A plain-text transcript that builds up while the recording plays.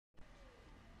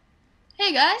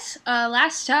Hey guys,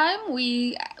 last time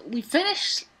we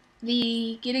finished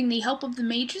getting the help of the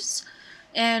mages,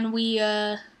 and we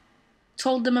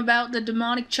told them about the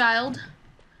demonic child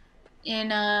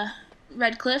in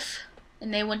Redcliffe,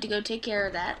 and they went to go take care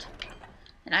of that.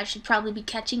 And I should probably be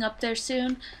catching up there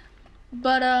soon.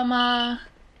 But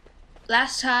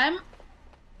last time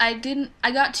I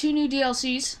got 2 new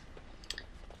DLCs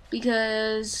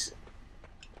because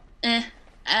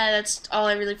that's all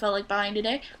I really felt like buying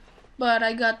today. But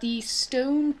I got the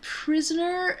Stone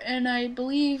Prisoner, and I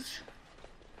believe,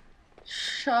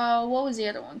 what was the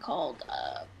other one called?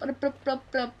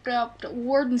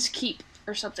 Warden's Keep,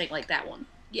 or something like that one.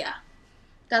 Yeah,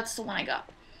 that's the one I got.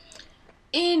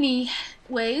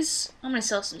 Anyways, I'm gonna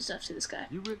sell some stuff to this guy.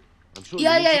 I'm sure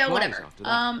Yeah, whatever.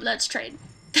 Let's trade.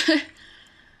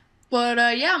 But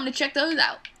yeah, I'm gonna check those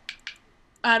out.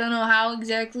 I don't know how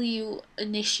exactly you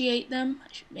initiate them.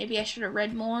 Maybe I should have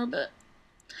read more, but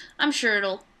I'm sure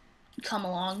it'll come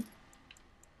along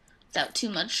without too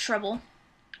much trouble.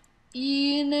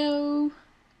 You know.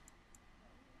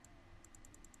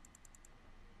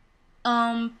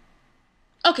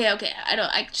 Okay.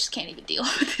 I just can't even deal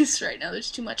with this right now.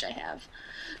 There's too much I have.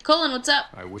 Colin, what's up?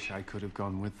 I wish I could have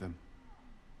gone with them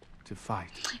to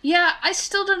fight. Yeah, I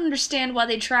still don't understand why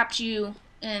they trapped you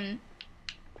and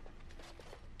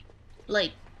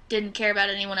like didn't care about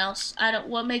anyone else.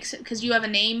 What makes it, because you have a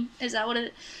name? Is that what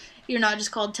it? You're not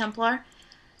just called Templar.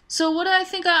 So what do I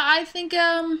think? I think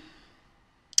I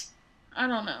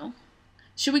don't know.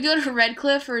 Should we go to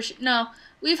Redcliffe or no?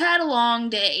 We've had a long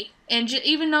day, and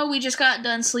even though we just got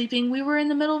done sleeping, we were in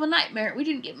the middle of a nightmare. We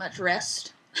didn't get much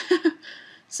rest.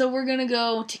 So we're gonna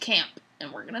go to camp,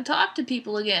 and we're gonna talk to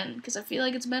people again, because I feel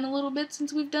like it's been a little bit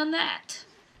since we've done that.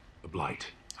 The Blight.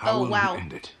 How will you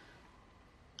end it?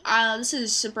 This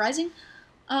is surprising.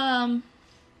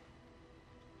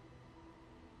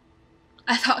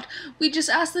 I thought we just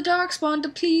asked the Darkspawn to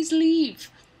please leave.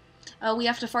 We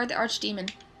have to fight the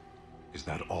Archdemon. Is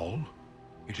that all?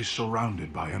 It is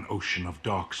surrounded by an ocean of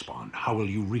Darkspawn. How will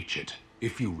you reach it?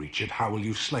 If you reach it, how will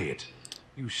you slay it?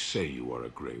 You say you are a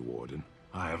Grey Warden.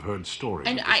 I have heard stories.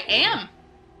 And of this I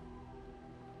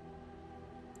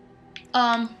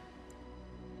am.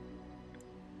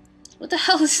 What the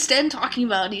hell is Sten talking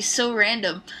about? He's so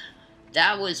random.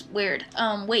 That was weird.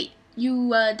 Wait. You,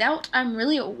 doubt I'm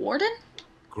really a warden?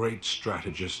 Great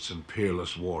strategists and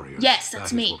peerless warriors. Yes,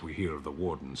 that's me. That is what we hear of the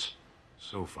wardens.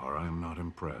 So far, I am not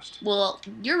impressed. Well,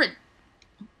 you're a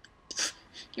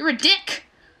dick.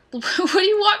 What do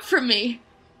you want from me?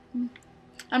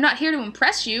 I'm not here to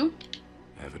impress you.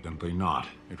 Evidently not.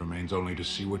 It remains only to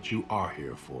see what you are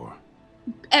here for.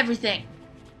 Everything.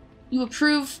 You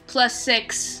approve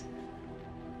 +6.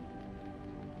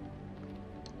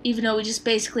 Even though we just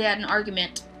basically had an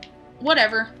argument.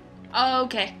 Whatever.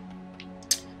 Okay.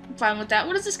 I'm fine with that.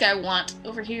 What does this guy want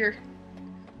over here?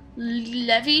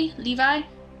 Levi?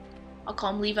 I'll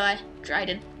call him Levi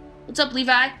Dryden. What's up,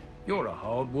 Levi? You're a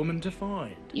hard woman to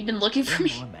find. You've been looking for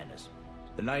me? My manners.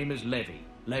 The name is Levi.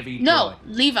 Levi No,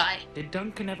 Dryden. Levi. Did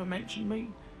Duncan ever mention me?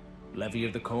 Levi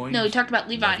of the coins? No, he talked about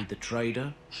Levi. Levi the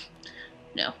trader?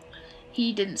 No,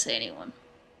 he didn't say anyone.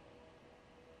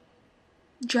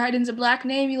 Dryden's a black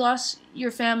name.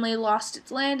 Your family lost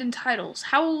its land and titles.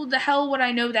 How the hell would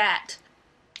I know that?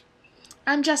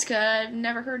 I'm Jessica. I've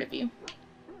never heard of you.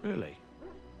 Really?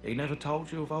 He never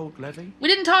told you of old Levi? We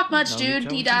didn't talk much, Known dude.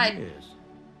 each He other for died. years.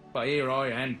 But here I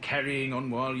am carrying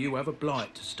on while you have a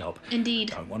blight to stop.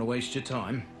 Indeed. Don't want to waste your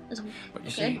time. But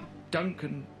you see,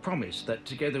 Duncan promised that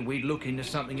together we'd look into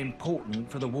something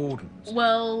important for the Wardens.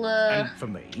 Well, and for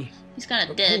me. he's kind of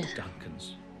But dead. poor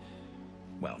Duncan's.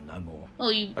 Well, no more. Oh,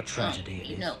 you... A tragedy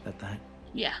it is, know. at that.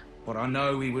 Yeah. But I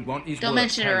know he would want his Don't work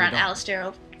mention it around Alistair.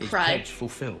 I'll his cry. pledge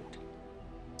fulfilled.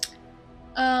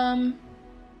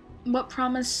 What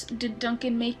promise did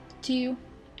Duncan make to you?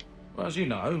 Well, as you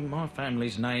know, my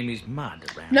family's name is Mud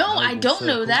around No, noble I don't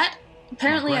know circles. that.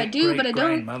 Apparently I do, but I don't.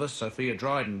 My grandmother, Sophia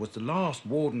Dryden, was the last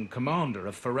warden commander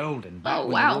of Ferelden back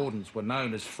when the wardens were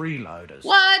known as freeloaders.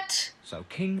 What? So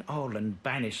King Arlen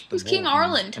banished the Who's King wardens,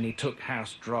 Arlen? and he took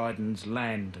House Dryden's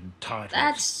land and titles.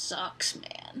 That sucks,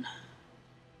 man.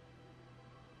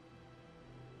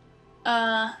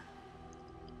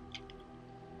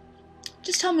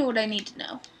 Just tell me what I need to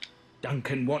know.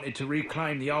 Duncan wanted to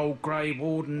reclaim the old Grey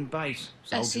Warden base,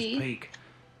 Soldier's Peak,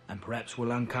 and perhaps we'll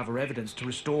uncover evidence to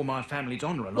restore my family's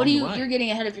honour along the way. You're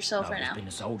getting ahead of yourself right now. It's been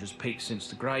a Soldier's Peak since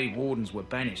the Grey Wardens were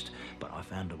banished, but I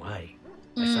found a way.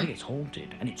 They say it's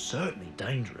haunted, and it's certainly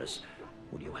dangerous.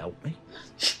 Will you help me?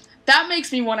 That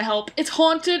makes me want to help. It's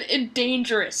haunted and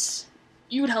dangerous.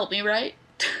 You would help me, right?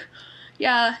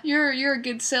 Yeah, you're a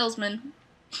good salesman.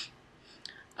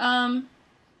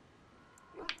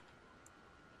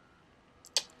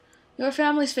 Your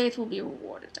family's faith will be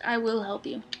rewarded. I will help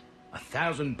you.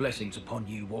 1,000 blessings upon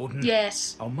you, Warden.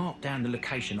 Yes. I'll mark down the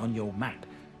location on your map.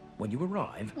 When you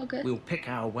arrive, Okay. we'll pick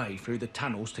our way through the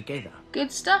tunnels together.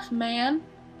 Good stuff, man.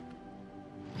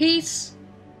 Peace.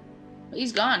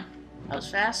 He's gone. That was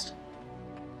fast.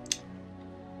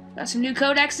 Got some new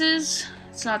codexes.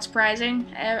 It's not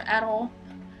surprising at all.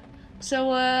 So,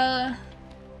 my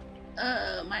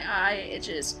eye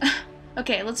itches.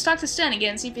 Okay, let's talk to Sten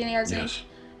again, see if he has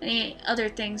any other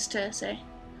things to say.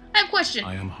 I have a question.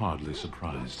 I am hardly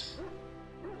surprised.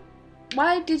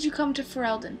 Why did you come to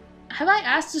Ferelden? Have I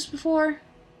asked this before?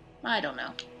 I don't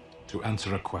know. To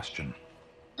answer a question.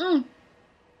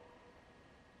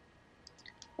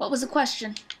 What was the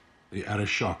question? The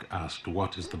Arishok asked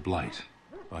what is the Blight.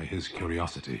 By his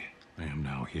curiosity, I am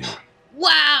now here.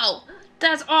 Wow!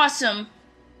 That's awesome!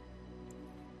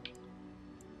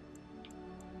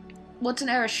 What's an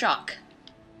Arishok?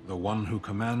 The one who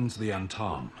commands the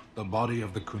Antam, the body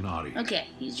of the Kunari. Okay,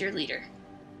 he's your leader.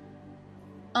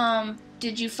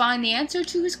 Did you find the answer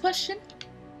to his question?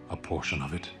 A portion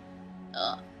of it.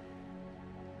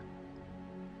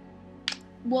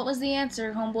 What was the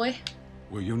answer, homeboy?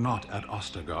 Were you not at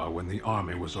Ostagar when the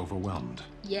army was overwhelmed?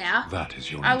 Yeah. That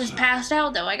is your I answer. was passed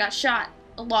out, though. I got shot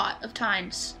a lot of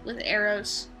times with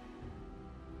arrows.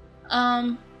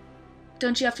 Don't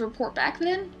you have to report back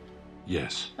then?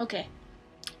 Yes. Okay.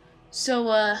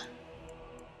 So,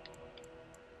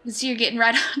 you see you're getting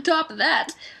right on top of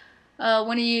that.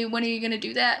 When are you gonna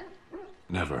do that?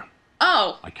 Never.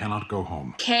 Oh! I cannot go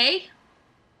home. Okay.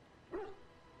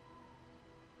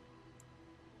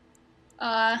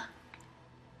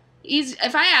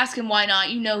 If I ask him why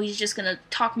not, you know he's just gonna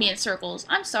talk me in circles.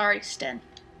 I'm sorry, Sten.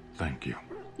 Thank you.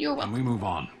 You're welcome. And we move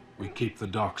on. We keep the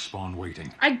Darkspawn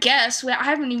waiting. I guess. I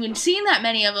haven't even seen that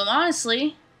many of them,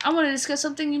 honestly. I want to discuss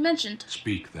something you mentioned.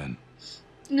 Speak, then.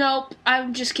 Nope,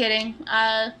 I'm just kidding.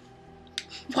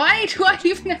 Why do I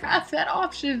even have that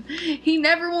option? He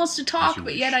never wants to talk,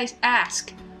 but yet I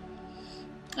ask.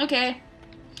 Okay.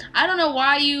 I don't know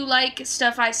why you like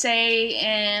stuff I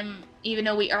say, even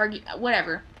though we argue.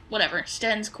 Whatever.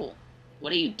 Sten's cool.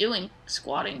 What are you doing?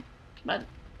 Squatting. But,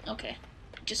 okay.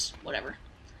 Just, whatever.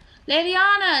 Lady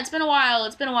Anna, it's been a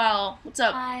while. What's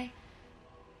up?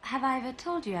 Have I ever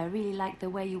told you I really like the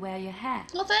way you wear your hair?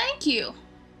 Well, thank you.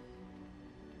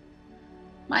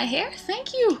 My hair?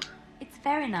 Thank you. It's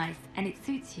very nice, and it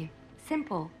suits you.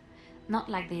 Simple. Not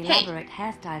like the elaborate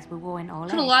hairstyles we wore in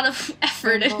Orlais. Put a lot of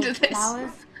effort into this.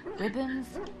 Flowers, ribbons,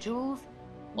 jewels.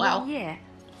 Wow. Well, yeah,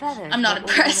 feathers. I'm not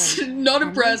impressed. Not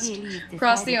impressed.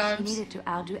 Cross the arms. She needed to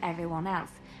outdo everyone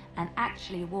else, and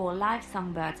actually wore live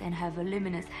songbirds in her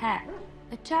voluminous hair.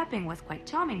 The chirping was quite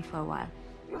charming for a while,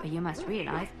 but you must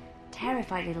realize,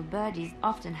 terrified little birdies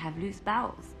often have loose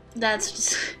bowels. That's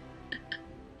just...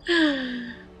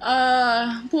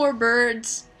 poor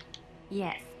birds.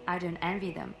 Yes, I don't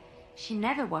envy them. She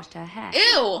never washed her hair.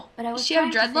 Ew! But I was Does she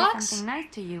have trying to say dreadlocks? something nice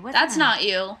to you, wasn't That's I? not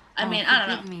you. I mean, I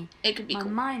don't know. Me. It could be My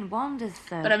cool. mind wanders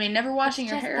so. But I mean, never washing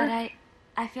It's your just hair. that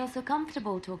I feel so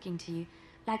comfortable talking to you.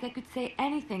 Like I could say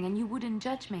anything and you wouldn't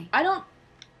judge me. I don't...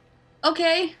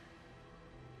 Okay.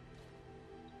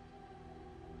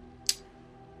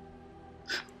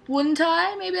 Wouldn't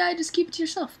I? Maybe I just keep it to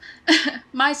yourself.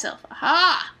 Myself.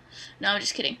 Aha! No, I'm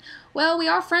just kidding. Well, we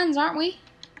are friends, aren't we?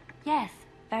 Yes,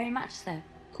 very much so.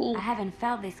 Cool. I haven't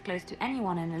felt this close to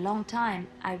anyone in a long time.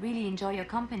 I really enjoy your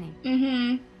company.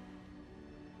 Mm-hmm.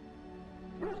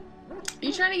 Are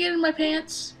you trying to get in my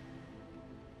pants?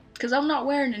 Because I'm not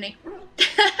wearing any.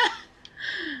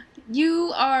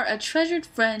 You are a treasured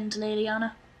friend, Lady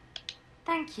Anna.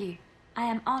 Thank you. I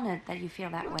am honored that you feel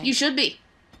that way. You should be.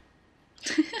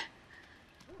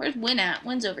 Where's Win at?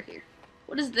 Win's over here.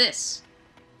 What is this?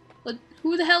 What?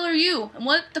 Who the hell are you? And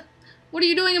what are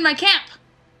you doing in my camp?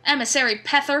 Emissary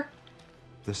Pether.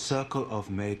 The Circle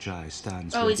of Magi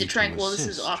stands Oh, he's ready a tranquil. to This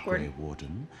is assist awkward. Grey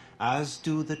Warden, as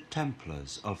do the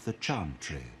Templars of the Charm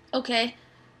Tree. Okay.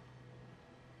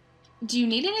 Do you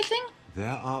need anything? There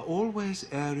are always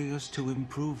areas to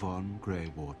improve on,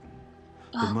 Grey Warden.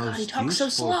 Oh, The God, most he talks so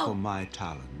useful slow. for my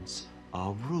talents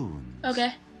are runes.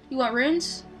 Okay. You want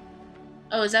runes?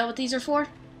 Oh, is that what these are for?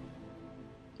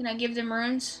 Can I give them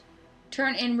runes?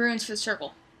 Turn in runes for the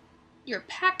circle. Your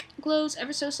pack glows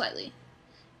ever so slightly.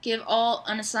 Give all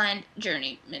unassigned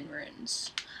journeyman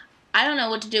runes. I don't know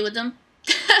what to do with them.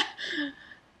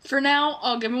 For now,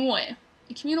 I'll give them away.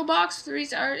 The communal box, 3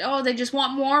 stars. Oh, they just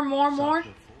want more. Such a force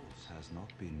has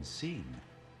not been seen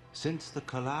since the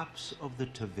collapse of the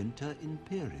Tevinter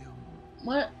Imperium.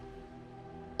 What?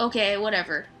 Okay,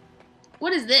 whatever.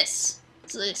 What is this?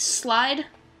 It's a slide?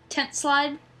 Tent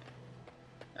slide?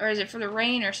 Or is it for the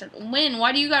rain or something? Win,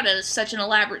 why do you got such an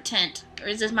elaborate tent? Or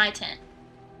is this my tent?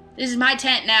 This is my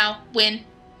tent now, Win.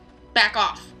 Back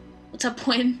off. What's up,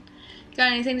 Win?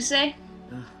 Got anything to say?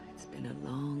 Oh, it's been a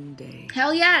long day.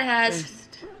 Hell yeah, it has.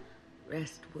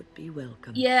 Rest would be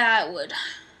welcome. Yeah, it would.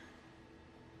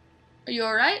 Are you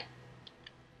alright?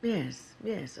 Yes,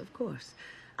 of course.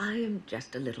 I am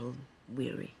just a little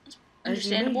weary.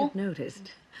 Understandable. As you may have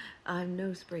noticed, I'm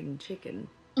no spring chicken.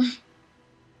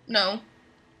 No.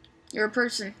 You're a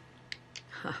person.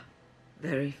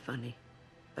 Very funny.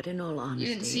 But in all honesty,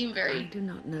 You didn't seem very I do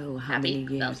not know how happy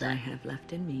many about years that. I have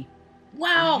left in me. I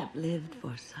Wow. have lived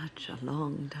for such a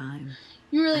long time.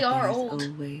 You really but are there's old.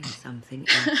 always something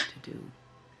else to do.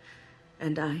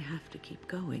 And I have to keep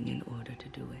going in order to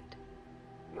do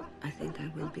it. I think I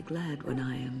will be glad when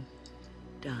I am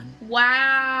done.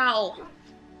 Wow.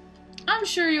 I'm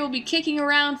sure you'll be kicking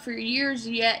around for years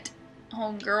yet,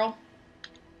 homegirl.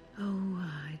 Oh,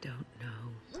 I don't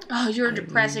know. Oh, you're I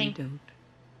depressing. really don't.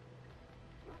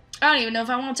 I don't even know if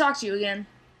I want to talk to you again.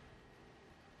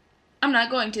 I'm not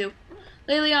going to.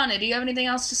 Liliana, do you have anything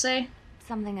else to say?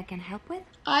 Something I can help with?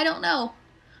 I don't know.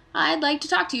 I'd like to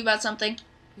talk to you about something.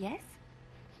 Yes?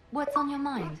 What's on your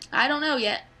mind? I don't know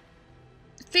yet.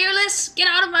 Fearless, get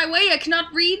out of my way. I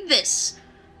cannot read this.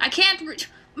 I can't read.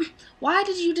 Why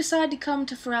did you decide to come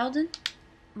to Ferelden?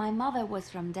 My mother was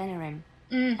from Denerim,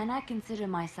 and I consider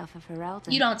myself a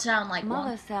Ferelden. You don't sound like Mother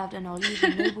one. served an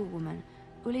Olean noblewoman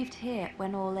who lived here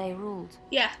when Orlais ruled.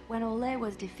 Yeah. When Orlais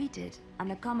was defeated and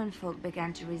the common folk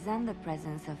began to resent the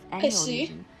presence of any see.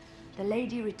 Orlesian, the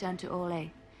lady returned to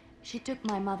Orlais. She took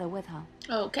my mother with her.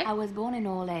 Okay. I was born in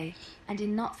Orlais and did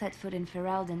not set foot in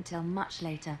Ferelden till much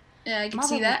later. Yeah, I can Mother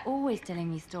see that. was always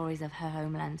telling me stories of her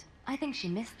homeland. I think she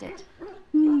missed it.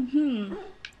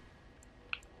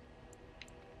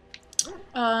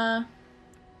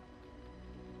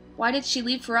 Why did she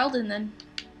leave Ferelden then?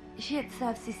 She had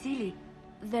served Cecily,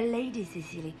 the Lady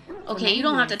Cecily. for Okay, many you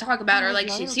don't have to years, talk about and her was like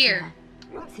loyal she's to here.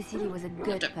 her. Cecily was a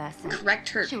good person. Correct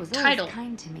her She was title. always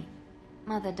kind to me.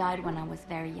 Mother died when I was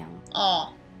very young.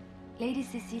 Oh, Lady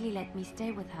Cecily let me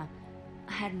stay with her.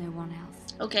 I had no one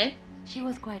else. okay. She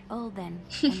was quite old then,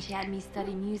 and she had me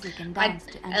study music and dance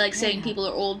to I like saying entertain her. people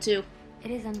are old too. It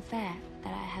is unfair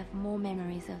that I have more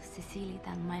memories of Cecily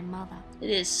than my mother. It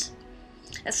is.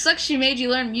 It sucks she made you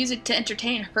learn music to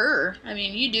entertain her. I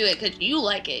mean, you do it because you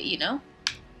like it, you know?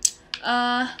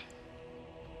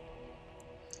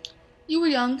 You were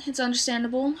young. It's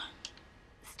understandable.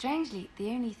 Strangely, the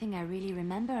only thing I really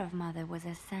remember of Mother was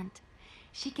her scent.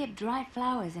 She kept dried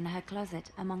flowers in her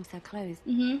closet amongst her clothes.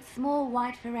 Small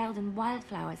white Ferelden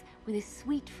wildflowers with a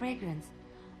sweet fragrance.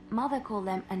 Mother called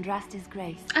them Andrastis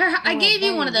Grace. I They were gave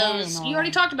you one of very rare those. in You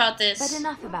already Orlais. talked about this. But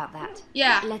enough about that.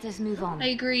 Yeah. Let us move on. I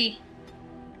agree.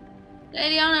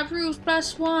 Ladiana approves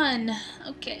 +1.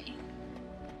 Okay.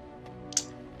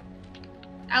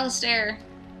 Alistair.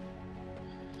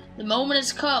 The moment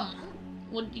has come.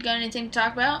 What, you got anything to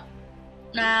talk about?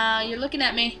 Nah, you're looking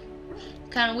at me.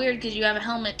 Kind of weird because you have a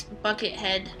helmet bucket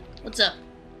head. What's up?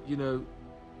 You know,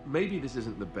 maybe this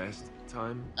isn't the best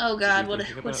time. Oh to God, be what?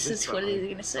 thinking about What's this? but What is I've he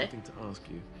gonna say? Something to ask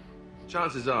you.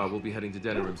 Chances are we'll be heading to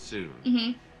Denerim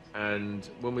soon. And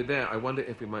when we're there, I wonder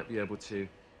if we might be able to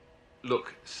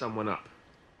look someone up.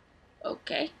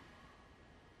 Okay.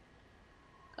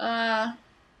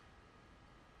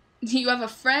 You have a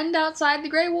friend outside the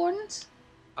Grey Wardens?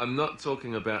 I'm not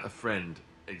talking about a friend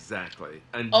exactly.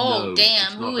 And Oh, no, damn,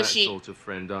 it's who not is that she? sort of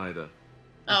friend either.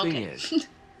 The Oh, thing okay. is,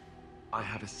 I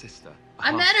have a sister. a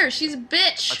I met her. half-sister. She's a I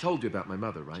bitch. told you about my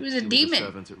mother, right? She was a demon. a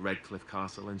servant at Redcliffe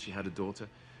Castle, and she had a daughter.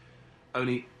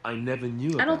 Only I never knew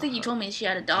about I don't think her. you told me she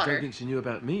had a I don't daughter. think she knew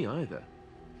about me either.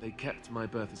 They kept my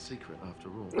birth a secret after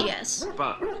all. Yes.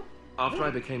 But after I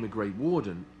became a Grey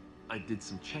Warden, I did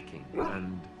some checking,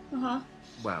 and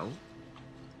well,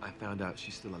 I found out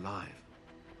she's still alive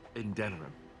in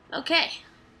Denerim. Okay.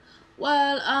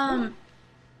 Well,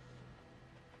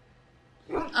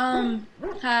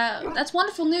 that's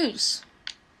wonderful news.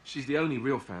 She's the only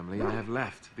real family I have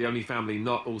left. The only family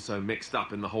not also mixed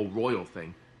up in the whole royal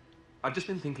thing. I've just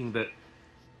been thinking that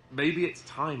maybe it's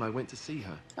time I went to see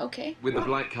her. Okay. With the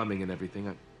blight coming and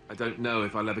everything, I don't know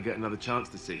if I'll ever get another chance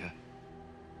to see her.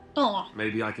 Oh,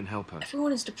 Maybe I can help her.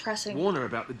 everyone is depressing. Warn her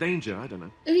about the danger, I don't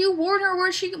know. If you warn her,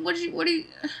 what do you...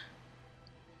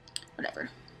 Whatever.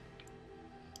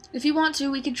 If you want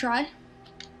to, we could try.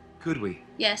 Could we?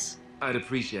 Yes. I'd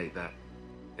appreciate that.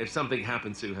 If something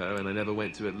happened to her and I never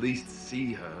went to at least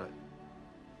see her,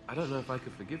 I don't know if I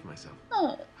could forgive myself.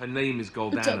 Oh, Her name is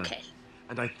Goldana. it's okay.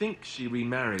 And I think she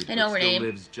remarried, I know but her still name.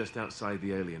 lives just outside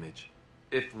the alienage.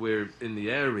 If we're in the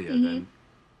area, then,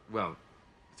 well,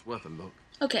 it's worth a look.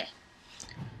 Okay.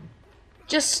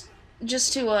 Just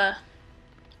to,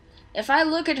 if I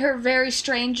look at her very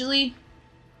strangely,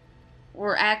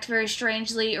 or act very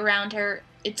strangely around her,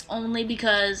 it's only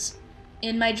because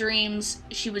in my dreams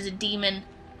she was a demon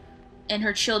and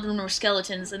her children were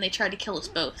skeletons and they tried to kill us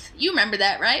both. You remember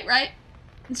that, right? Right?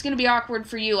 It's gonna be awkward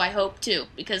for you, I hope, too,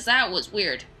 because that was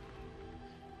weird.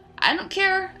 I don't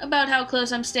care about how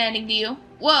close I'm standing to you.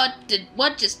 What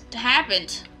just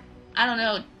happened? I don't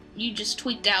know. You just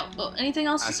tweaked out. Oh, anything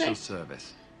else to say? At your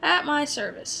service. At my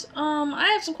service. I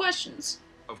have some questions.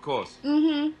 Of course.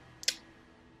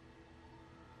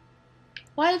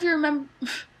 Why have you remembered...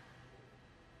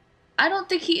 I don't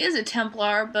think he is a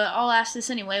Templar, but I'll ask this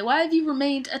anyway. Why have you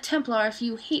remained a Templar if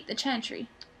you hate the Chantry?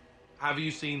 Have you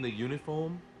seen the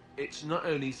uniform? It's not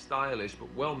only stylish,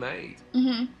 but well made.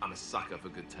 I'm a sucker for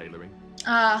good tailoring.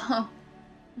 I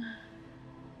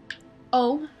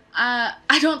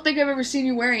don't think I've ever seen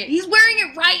you wearing it. He's wearing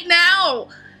it right now!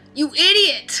 You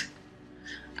idiot!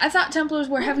 I thought Templars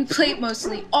wear heavy plate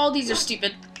mostly. All these are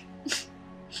stupid.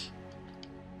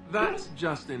 That's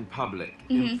just in public.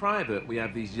 In private, we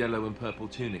have these yellow and purple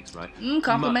tunics, right?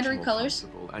 Complementary Much more colors.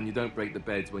 comfortable, and you don't break the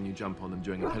beds when you jump on them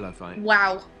during a pillow fight.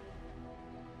 Wow.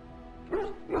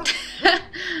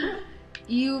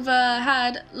 You've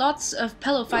had lots of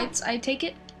pillow fights, I take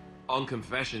it? On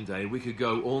confession day, we could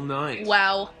go all night.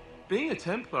 Wow. Being a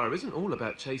Templar isn't all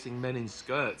about chasing men in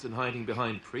skirts and hiding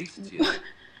behind priests, you know.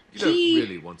 You don't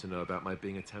really want to know about my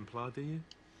being a Templar, do you?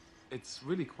 It's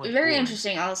really quite very boring.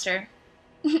 Interesting, Alistair.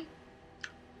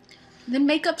 Then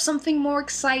make up something more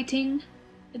exciting.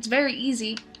 It's very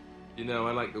easy. You know,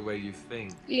 I like the way you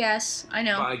think. Yes, I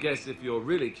know. But I guess if you're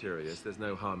really curious, there's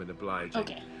no harm in obliging.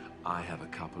 Okay. I have a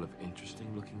couple of interesting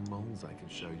looking moles I can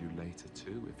show you later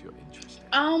too, if you're interested.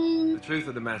 The truth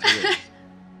of the matter is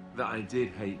that I did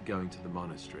hate going to the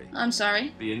monastery. I'm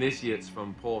sorry. The initiates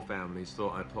from poor families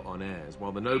thought I put on airs,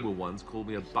 while the noble ones called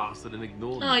me a bastard and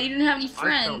ignored me. Oh, you didn't have any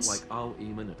friends. I felt like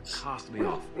Al-Eamon had cast me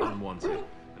off unwanted,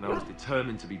 and I was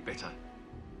determined to be bitter.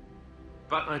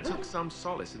 But I took some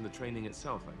solace in the training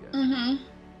itself, I guess.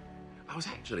 I was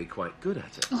actually quite good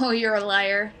at it. Oh, you're a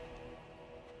liar.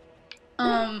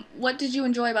 What did you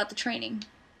enjoy about the training?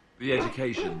 The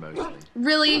education, mostly.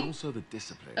 Really? But also the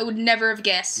discipline. I would never have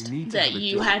guessed that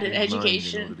you had an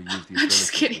education. I'm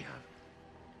just kidding.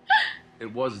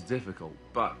 It was difficult,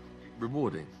 but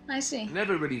rewarding. I see.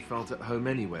 Never really felt at home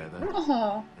anywhere, though.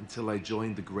 Oh. Until I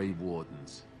joined the Grey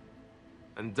Wardens.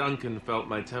 And Duncan felt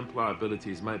my Templar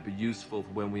abilities might be useful for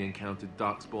when we encountered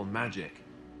Darkspawn magic.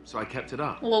 So I kept it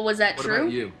up. Well, was that true? What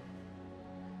about you?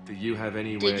 Do you have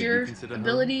anywhere you consider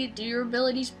home? Do your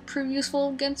abilities prove useful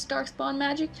against Darkspawn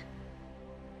magic?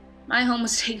 My home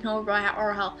was taken over by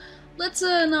Arhal. Let's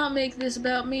not make this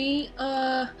about me.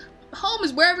 Home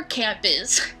is wherever camp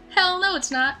is. Hell no,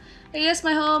 it's not. I guess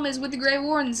my home is with the Grey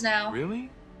Wardens now. Really?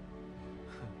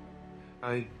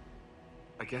 I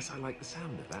guess I like the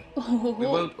sound of that. Oh. We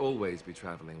won't always be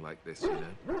traveling like this, you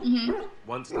know.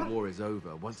 Once the war is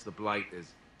over, once the Blight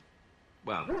is...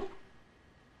 well,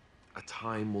 a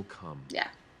time will come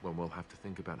when we'll have to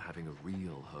think about having a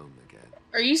real home again.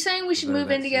 Are you saying we should move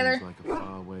in together? Seems like a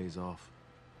far ways off.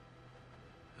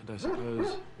 And I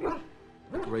suppose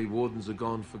the Grey Wardens are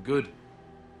gone for good.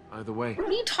 Either way. What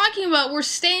are you talking about? We're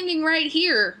standing right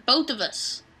here, both of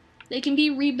us. They can be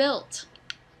rebuilt.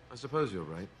 I suppose you're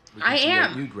right. We I can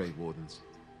am. create new Grey Wardens,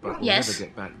 but we'll Yes. never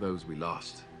get back those we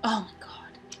lost. Oh my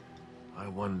god. I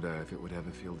wonder if it would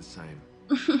ever feel the same.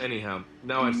 Anyhow,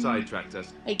 now I've sidetracked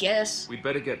us. I guess. We'd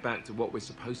better get back to what we're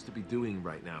supposed to be doing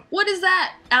right now. What is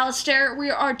that, Alistair? We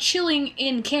are chilling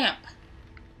in camp,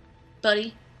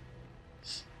 buddy.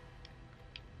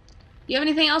 You have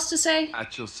anything else to say?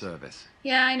 At your service.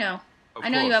 Yeah, I know. Of I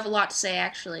know you course. have a lot to say,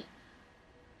 actually.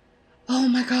 Oh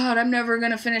my god, I'm never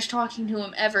gonna finish talking to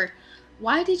him, ever.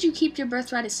 Why did you keep your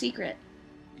birthright a secret?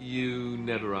 You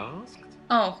never asked?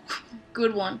 Oh,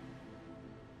 good one.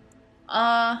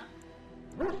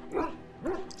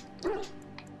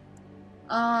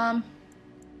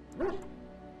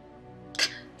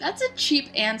 That's a cheap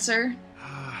answer.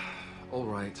 All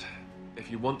right.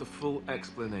 If you want the full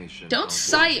explanation... Don't I'll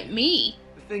sigh give at it. me.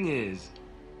 The thing is,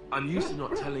 I'm used to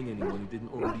not telling anyone who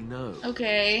didn't already know.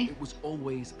 Okay. It was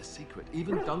always a secret.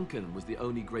 Even Duncan was the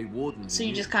only Grey Warden who So you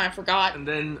knew. just kind of forgot. And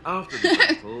then after the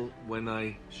battle, when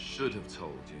I should have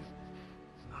told you,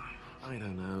 I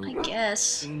don't know. I guess.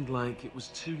 Seemed like it was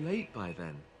too late by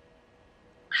then.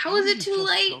 How is it too Just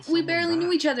late? tell We someone barely knew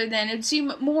that. each other then. It'd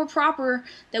seem more proper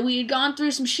that we had gone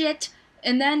through some shit,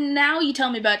 and then now you tell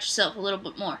me about yourself a little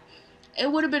bit more.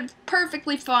 It would have been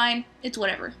perfectly fine. It's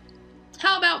whatever.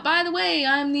 How about, by the way,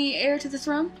 I'm the heir to the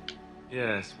throne?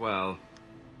 Yes, well,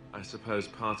 I suppose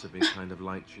part of me kind of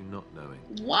liked you not knowing.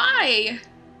 Why?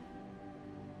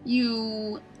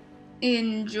 You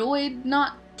enjoyed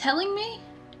not telling me?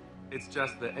 It's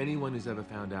just that anyone who's ever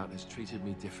found out has treated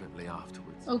me differently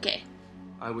afterwards. Okay.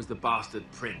 I was the bastard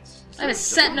prince. I have a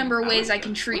set number of ways I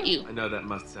can treat you. I know that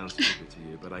must sound stupid to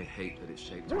you, but I hate that it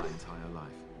shaped my entire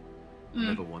life. I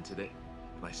never wanted it,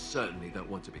 and I certainly don't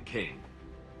want to be king.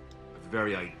 The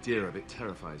very idea of it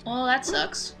terrifies me. Well, that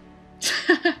sucks.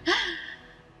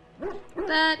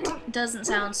 That doesn't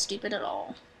sound stupid at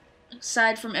all.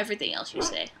 Aside from everything else you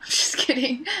say. I'm just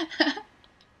kidding.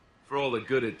 For all the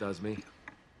good it does me,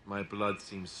 my blood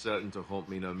seems certain to haunt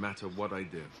me no matter what I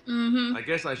do. I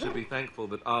guess I should be thankful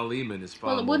that Al-Eman is far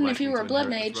well, it more wouldn't likely if you were a to blood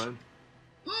inherit mage. the throne.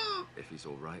 If he's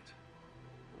alright.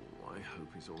 Oh, I hope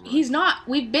he's alright. He's not.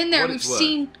 We've been there. We've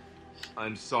seen...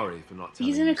 I'm sorry for not telling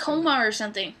you. He's in a coma or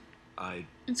something.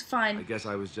 It's fine. I guess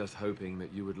I was just hoping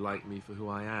that you would like me for who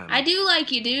I am. I do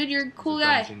like you, dude. You're a cool It's a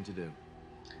guy. dumb thing to do.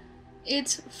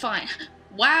 It's fine.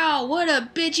 Wow, what a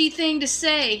bitchy thing to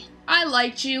say. I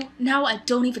liked you. Now I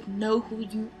don't even know who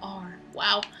you are.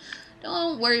 Wow.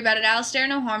 Don't worry about it, Alistair.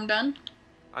 No harm done.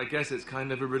 I guess it's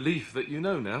kind of a relief that you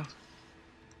know now.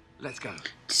 Let's go.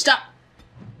 Stop.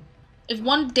 If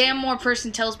one damn more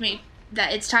person tells me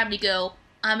that it's time to go,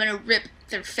 I'm gonna rip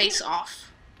their face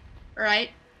off. Alright?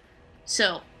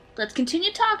 So, let's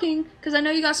continue talking, because I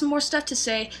know you got some more stuff to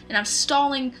say, and I'm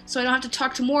stalling so I don't have to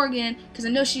talk to Morgan, because I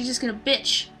know she's just gonna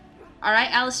bitch.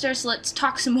 Alright, Alistair, so let's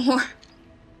talk some more.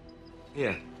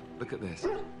 Here, look at this.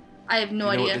 I have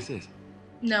no You know idea. what this is?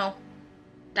 No.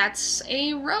 That's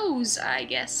a rose, I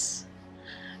guess.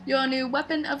 Your new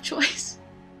weapon of choice.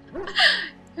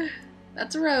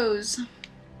 That's a rose.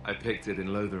 I picked it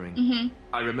in Lothering.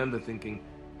 I remember thinking,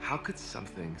 how could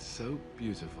something so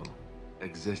beautiful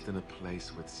exist in a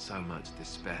place with so much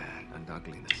despair and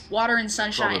ugliness? Water and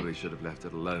sunshine. Probably should have left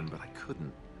it alone, but I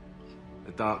couldn't.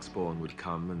 The Darkspawn would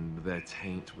come and their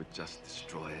taint would just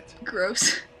destroy it.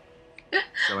 Gross.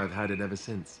 So I've had it ever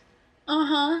since.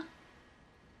 Uh-huh.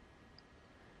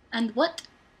 And what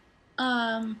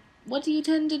do you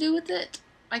tend to do with it?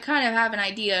 I kind of have an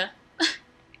idea.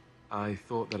 I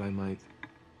thought that I might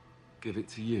give it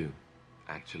to you,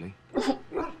 actually.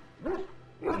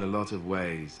 In a lot of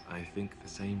ways, I think the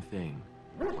same thing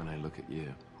when I look at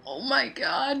you. Oh my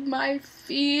god, my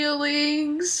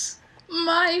feelings.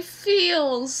 My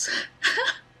feels.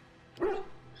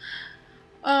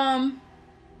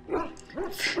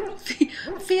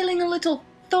 Feeling a little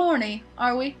thorny,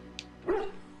 are we?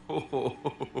 Oh,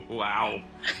 wow.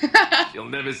 You'll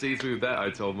never see through that, I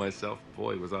told myself.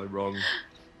 Boy, was I wrong.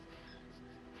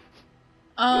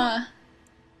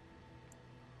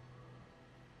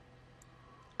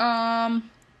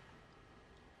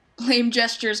 Lame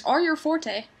gestures are your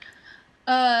forte.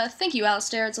 Thank you,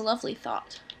 Alistair. It's a lovely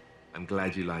thought. I'm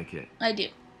glad you like it. I do.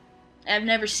 I've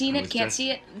never seen it, can't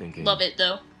see it. Love it,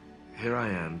 though. Here I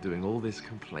am, doing all this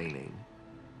complaining,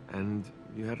 and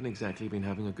you haven't exactly been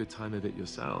having a good time of it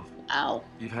yourself. Wow.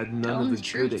 You've had none of the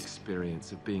good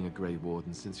experience of being a Grey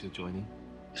Warden since you're joining.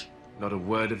 Not a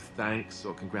word of thanks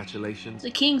or congratulations.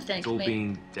 The king thanked me. It's all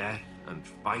been death and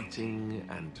fighting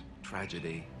and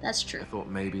tragedy. That's true. I thought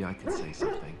maybe I could say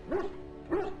something.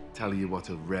 Tell you what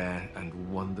a rare and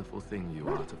wonderful thing you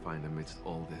are to find amidst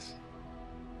all this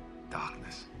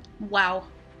darkness. Wow.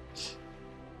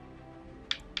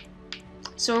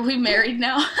 So are we married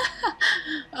now?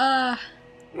 I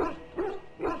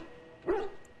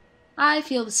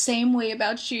feel the same way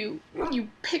about you. You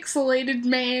pixelated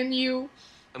man, you.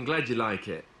 I'm glad you like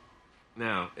it.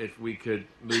 Now, if we could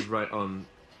move right on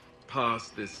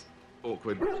past this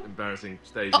awkward, embarrassing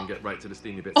stage and get right to the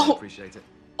steamy bits, I'd appreciate it.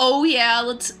 Oh yeah,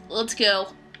 let's go.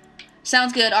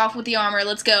 Sounds good. Off with the armor.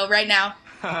 Let's go right now.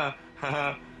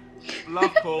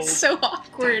 Love call. So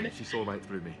awkward. Damn, she saw right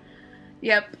through me.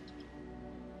 Yep.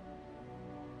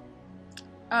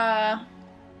 You're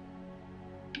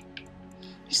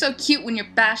so cute when you're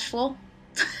bashful.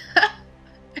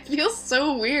 It feels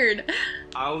so weird.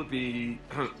 I'll be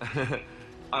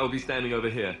standing over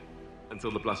here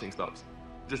until the blushing stops,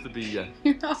 just to be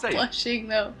You're not safe. blushing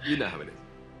though. You know how it is.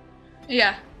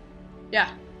 Yeah.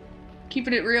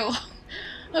 Keeping it real.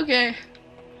 Okay.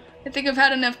 I think I've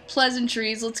had enough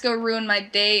pleasantries. Let's go ruin my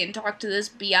day and talk to this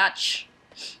biatch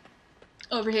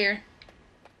over here.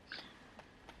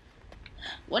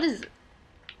 What is it?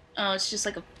 Oh, it's just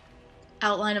like a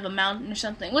outline of a mountain or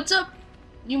something. What's up?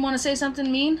 You want to say something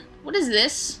mean? What is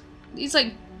this? These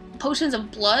like potions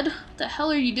of blood? What the hell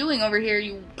are you doing over here,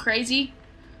 you crazy?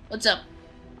 What's up?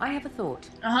 I have a thought.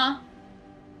 Uh-huh.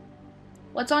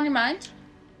 What's on your mind?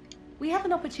 We have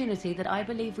an opportunity that I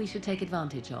believe we should take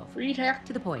advantage of. Read her.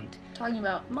 To the point. Talking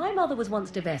about. My mother was once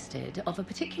divested of a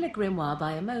particular grimoire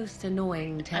by a most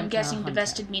annoying Templar I'm guessing hunter.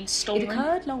 divested means stolen. It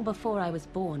occurred long before I was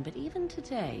born, but even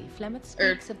today, Flemeth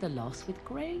speaks of the loss with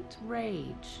great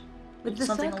rage. With the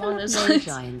circle of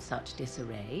magi in such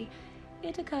disarray,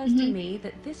 it occurs to me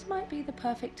that this might be the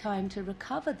perfect time to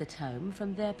recover the tome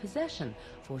from their possession,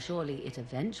 for surely it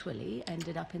eventually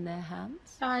ended up in their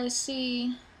hands. I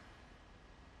see.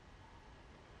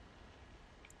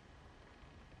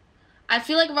 I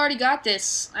feel like I've already got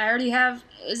this. I already have...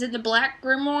 Is it the Black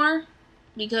Grimoire?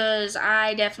 Because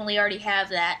I definitely already have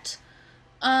that.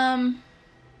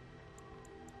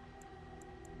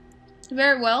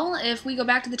 Very well. If we go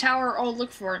back to the tower, I'll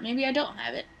look for it. Maybe I don't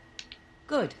have it.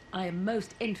 Good. I am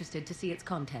most interested to see its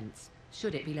contents,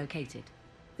 should it be located.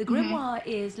 The grimoire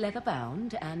is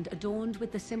leather-bound and adorned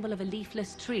with the symbol of a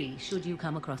leafless tree, should you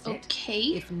come across it. Okay.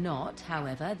 If not,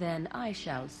 however, then I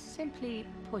shall simply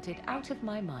put it out of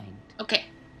my mind. Okay.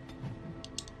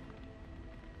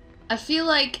 I feel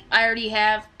like I already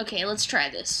have... Okay, let's try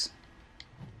this.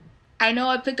 I know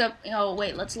I picked up... Oh,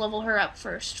 wait, let's level her up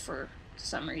first for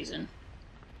some reason.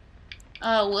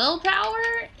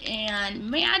 Willpower and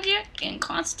magic and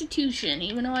constitution,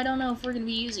 even though I don't know if we're going to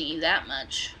be using you that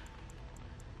much.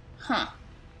 Huh.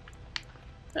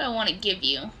 What do I want to give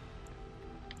you?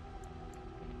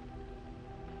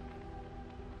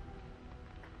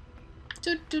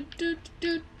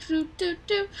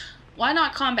 Why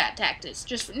not combat tactics?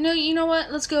 Just, no, you know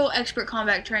what? Let's go expert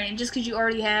combat training, just because you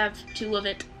already have 2 of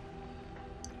it.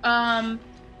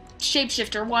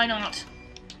 Shapeshifter, why not?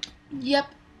 Yep.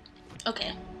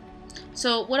 Okay.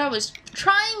 So, what I was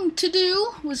trying to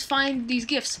do was find these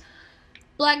gifts.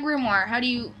 Black Grimoire, how do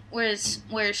you... Where is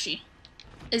she?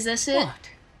 Is this it?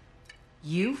 What?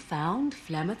 You found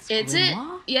Flemeth's It's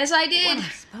grimoire? It. Yes, I did. When I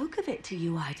spoke of it to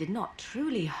you, I did not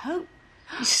truly hope...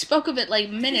 You spoke of it like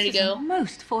a minute ago. This is a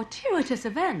most fortuitous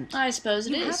event. I suppose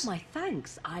it is. You have my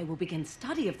thanks. I will begin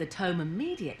study of the tome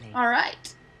immediately.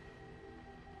 Alright.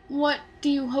 What do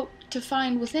you hope to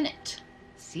find within it?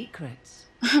 Secrets.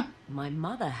 My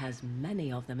mother has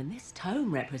many of them, and this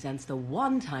tome represents the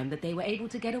one time that they were able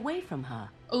to get away from her.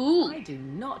 Ooh. I do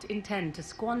not intend to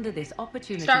squander this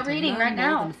opportunity Start to reading learn right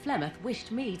now. more than Flemeth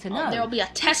wished me to know. There'll be a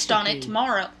test on it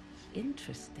tomorrow.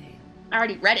 Interesting. I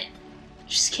already read it.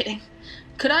 Just kidding.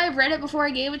 Could I have read it before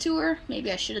I gave it to her?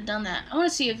 Maybe I should have done that. I want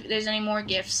to see if there's any more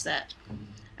gifts that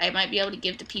I might be able to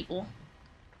give to people.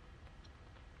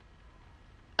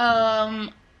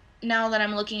 Now that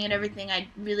I'm looking at everything, I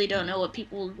really don't know what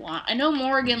people would want. I know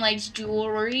Morgan likes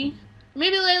jewelry.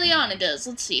 Maybe Leliana does.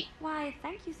 Let's see. Why,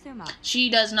 thank you so much. She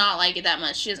does not like it that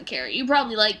much. She doesn't care. You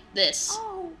probably like this.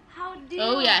 Oh, how dear.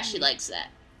 Oh, yeah, she likes that.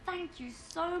 Thank you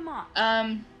so much.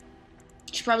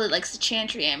 She probably likes the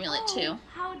Chantry amulet, too.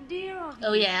 How dear of you.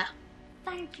 Oh, yeah.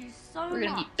 Thank you so much. We're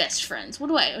gonna be best friends. What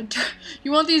do I...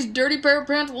 You want these dirty pair of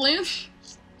pantaloons?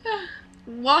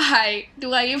 Why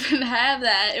do I even have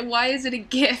that? And why is it a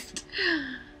gift?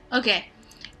 Okay.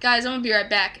 Guys, I'm gonna be right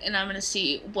back, and I'm gonna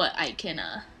see what I can,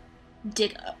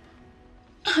 dig up.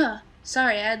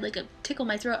 Sorry, I had, like, a tickle in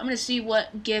my throat. I'm gonna see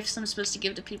what gifts I'm supposed to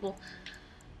give to people.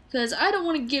 Because I don't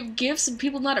want to give gifts and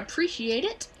people not appreciate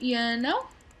it, you know?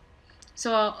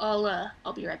 So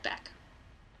I'll be right back.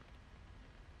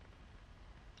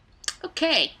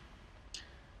 Okay.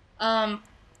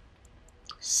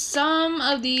 Some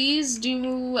of these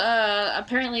do,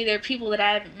 apparently they're people that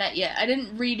I haven't met yet. I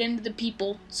didn't read into the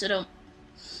people, so don't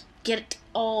get it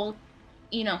all,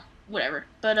 you know, whatever.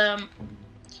 But,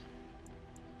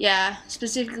 yeah,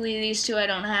 specifically these 2 I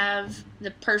don't have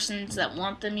the persons that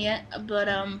want them yet. But,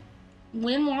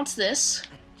 Wynn wants this.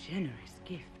 A generous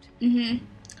gift. Mm-hmm.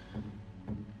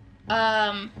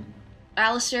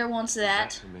 Alistair wants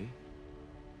that. For me?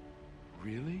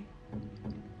 Really?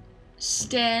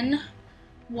 Sten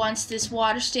wants this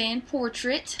water-stained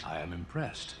portrait. I am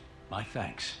impressed. My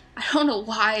thanks. I don't know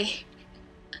why.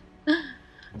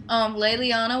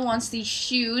 Leliana wants these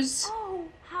shoes. Oh,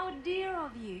 how dear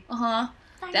of you. Uh-huh.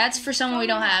 Thank That's you for someone so we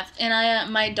don't much. have.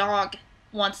 And my dog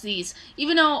wants these.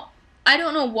 Even though, I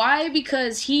don't know why,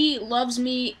 because he loves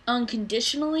me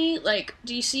unconditionally. Like,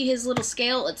 do you see his little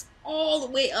scale? It's all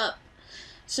the way up.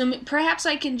 So perhaps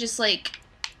I can just, like,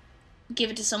 give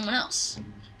it to someone else.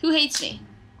 Who hates me?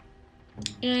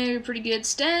 Yeah, you're pretty good,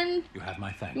 Sten. You have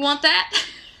my thanks. You want that?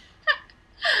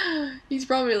 He's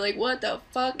probably like, what the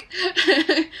fuck?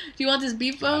 Do you want this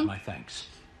beef You have bone? my thanks.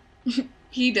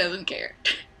 He doesn't care.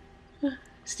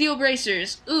 Steel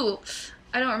bracers. Ooh,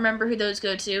 I don't remember who those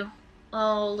go to.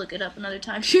 I'll look it up another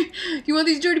time. You want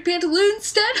these dirty pantaloons,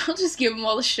 Sten? I'll just give him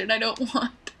all the shit I don't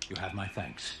want. You have my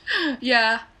thanks.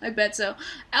 Yeah, I bet so.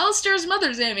 Alistair's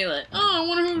mother's amulet. Oh, I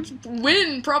wonder who'd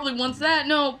win. Probably wants that.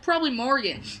 No, probably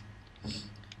Morgan.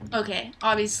 Okay,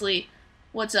 obviously.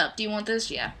 What's up? Do you want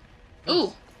this? Yeah.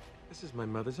 Ooh. This is my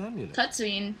mother's amulet.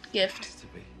 Cutscene gift. It has to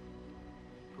be.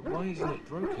 But why isn't it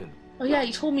broken? Oh yeah,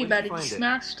 you told me about it. You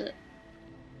smashed it.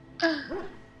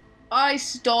 I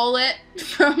stole it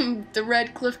from the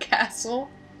Red Cliff Castle.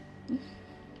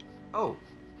 Oh,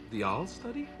 the Owl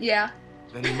study? Yeah.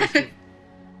 Then he must have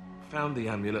found the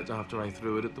amulet after I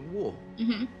threw it at the wall.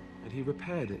 Mm-hmm. And he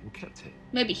repaired it and kept it.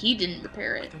 Maybe he didn't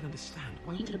repair it. I don't understand.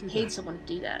 Why he would could he have do paid that? someone to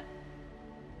do that.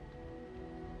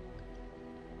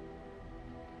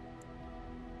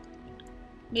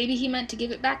 Maybe he meant to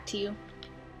give it back to you.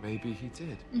 Maybe he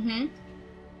did. Mm-hmm.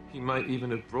 He might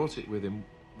even have brought it with him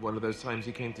one of those times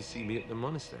he came to see me at the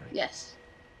monastery. Yes.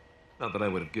 Not that I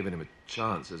would have given him a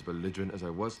chance, as belligerent as I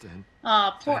was to him.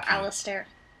 Aw, poor Thank you. Alistair.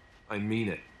 I mean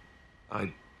it.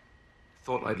 I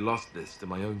thought I'd lost this to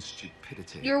my own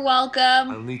stupidity. You're welcome.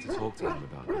 I'll need to talk to him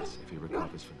about this if he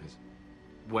recovers from his...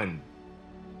 When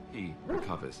he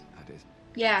recovers, that is.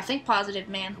 Yeah, think positive,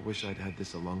 man. I wish I'd had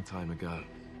this a long time ago.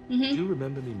 Mm-hmm. Do you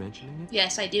remember me mentioning it?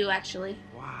 Yes, I do, actually.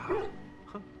 Wow.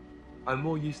 I'm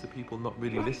more used to people not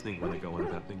really listening when I go on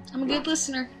about things. I'm a good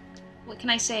listener. What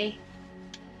can I say?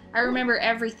 I remember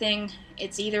everything.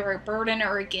 It's either a burden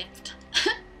or a gift.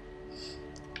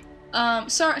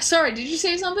 Sorry, did you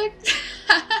say something?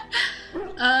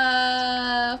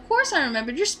 Of course I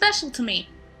remembered. You're special to me.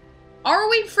 Are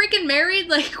we freaking married?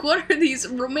 Like, what are these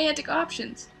romantic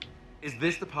options? Is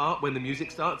this the part when the music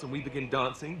starts and we begin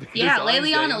dancing? Because Yeah, I'm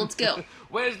Leiliana, game. let's go.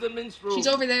 Where's the minstrel? She's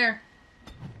over there.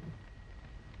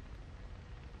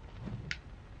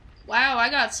 Wow, I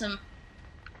got some...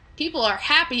 People are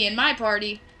happy in my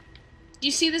party. Do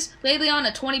you see this?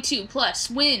 Leiliana, 22 plus.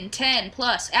 Win, 10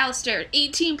 plus. Alistair,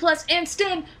 18 plus. And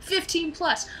Sten, 15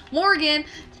 plus. Morgan,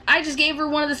 I just gave her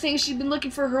one of the things she's been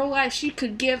looking for her whole life. She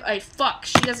could give a fuck.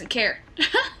 She doesn't care.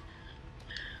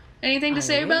 Anything to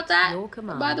say about that,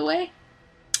 by the way?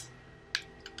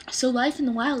 So life in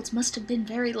the wilds must have been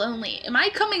very lonely. Am I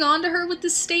coming on to her with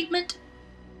this statement?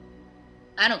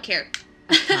 I don't care.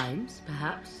 At times,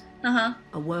 perhaps. Uh-huh.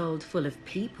 A world full of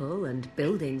people and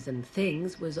buildings and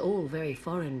things was all very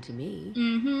foreign to me.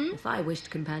 Mm-hmm. If I wished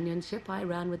companionship, I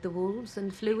ran with the wolves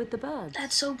and flew with the birds.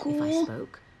 That's so cool. If I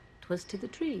spoke, 'twas to the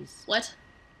trees. What?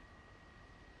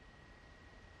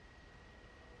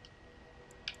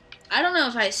 I don't know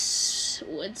if I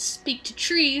would speak to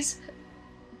trees,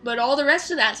 but all the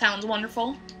rest of that sounds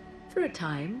wonderful. For a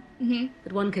time. Mm-hmm.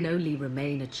 But one can only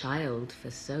remain a child for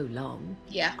so long.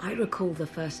 Yeah. I recall the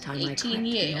first time I crept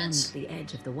beyond the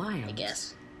edge of the wild. I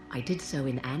guess. I did so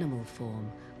in animal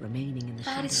form, remaining in the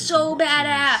shadows. That is so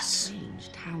badass.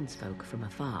 Strange townsfolk from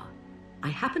afar. I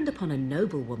happened upon a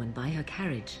noblewoman by her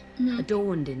carriage, Mm-hmm.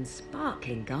 adorned in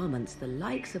sparkling garments, the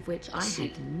likes of which I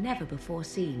had never before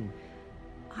seen.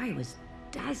 I was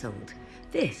dazzled.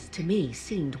 This, to me,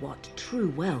 seemed what true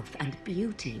wealth and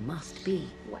beauty must be.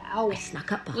 Wow. I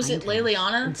snuck up behind Was it her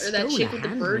Leiliana? and Or that stole chick a with the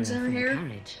hand birds in mirror her from the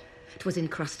hair? carriage. It was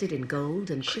encrusted in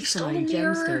gold and She crystalline stole a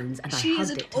mirror. gemstones, and She I is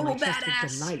hugged a it to my total chest badass.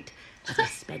 with delight as I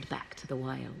sped back to the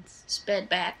wilds. Sped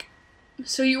back.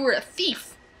 So you were a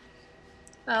thief.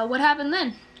 What happened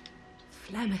then?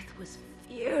 Flemeth was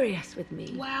furious with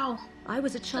me. Wow. I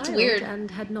was a child weird. and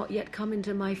had not yet come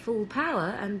into my full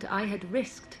power, and I had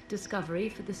risked discovery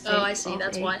for the sake I see, of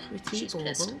that's a why. pretty She's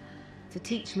pissed. bauble. To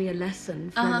teach me a lesson,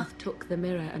 Flemeth took the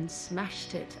mirror and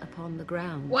smashed it upon the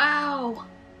ground. Wow.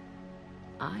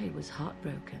 I was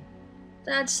heartbroken.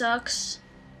 That sucks.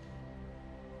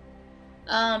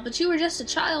 But you were just a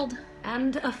child.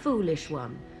 And a foolish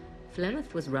one.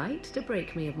 Flemeth was right to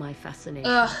break me of my fascination.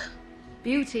 Ugh.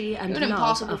 Beauty and You're an love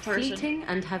impossible are person. fleeting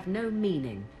and have no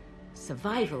meaning.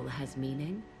 Survival has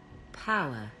meaning.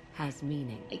 Power has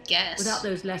meaning. I guess. Without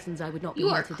those lessons, I would not be You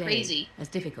here are today, crazy. as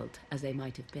difficult as they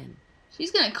might have been. She's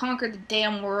gonna conquer the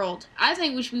damn world. I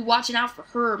think we should be watching out for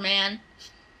her, man.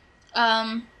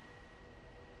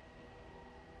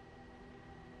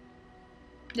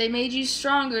 They made you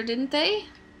stronger, didn't they?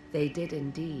 They did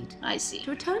indeed. I see.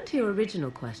 To return to your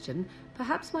original question,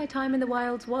 perhaps my time in the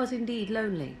wilds was indeed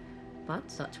lonely, but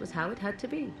such was how it had to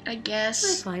be. I I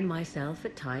guess. find myself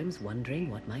at times wondering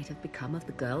what might have become of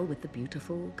the girl with the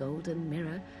beautiful golden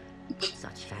mirror. But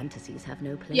such fantasies have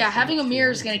no place. Yeah, in having a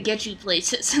mirror is reality. gonna get you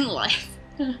places in life.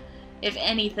 If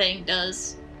anything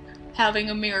does, having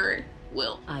a mirror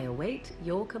will. I await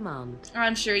your command.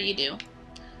 I'm sure you do.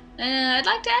 I'd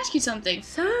like to ask you something.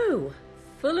 So,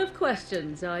 full of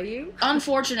questions, are you?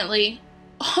 Unfortunately,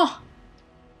 I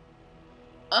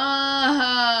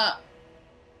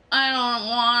don't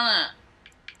wanna.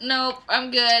 Nope,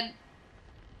 I'm good.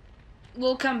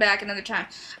 We'll come back another time.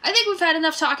 I think we've had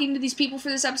enough talking to these people for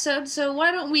this episode, so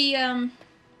why don't we,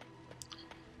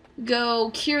 go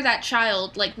cure that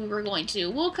child like we were going to.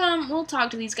 We'll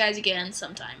talk to these guys again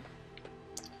sometime.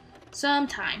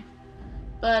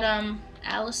 But,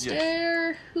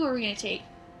 Alistair, yes. Who are we gonna take?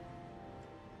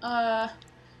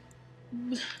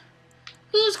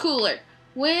 Who's cooler?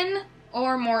 Win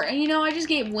or Morgan? You know, I just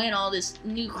gave Win all this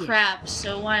new crap,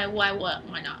 so why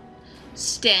not?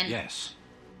 Sten. Yes.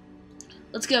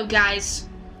 Let's go, guys.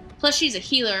 Plus, she's a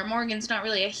healer. Morgan's not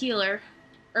really a healer.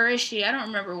 Or is she? I don't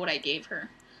remember what I gave her.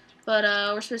 But,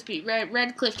 we're supposed to be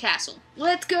Redcliffe Castle.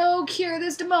 Let's go cure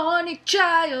this demonic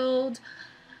child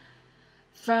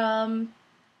from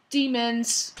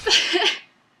demons.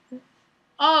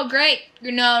 Oh, great.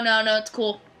 No, it's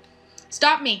cool.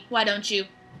 Stop me. Why don't you?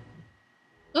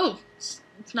 Oh,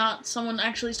 it's not someone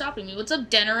actually stopping me. What's up,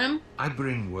 Denerim? I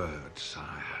bring word,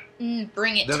 sire.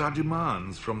 Bring it. There are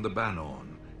demands from the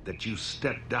Banon that you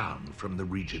step down from the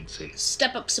Regency.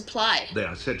 Step up supply. They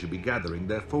are said to be gathering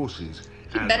their forces.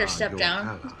 He better step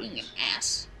down. He's being an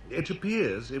ass. It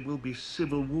appears it will be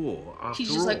civil war after all.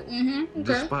 He's just like, okay.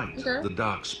 Despite the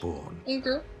Darkspawn.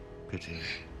 Okay. Pity.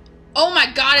 Oh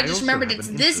my god, I just remembered it's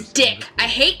this dick. I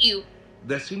hate you.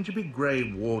 There seem to be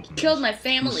Grey Wardens. Killed my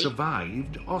family. Who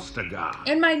survived Ostergard.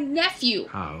 And my nephew.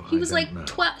 How? He was like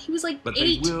 12. He was like 8. But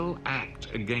they will act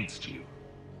against you.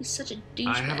 He's such a douchebag.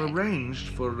 I have arranged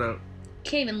for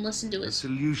can't even listen to his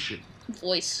solution.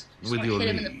 Voice. So with your hit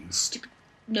him in the stupid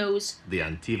nose. The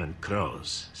Antivan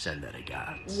Crows send their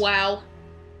regards. Wow.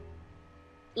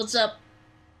 What's up?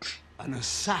 An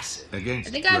assassin. Against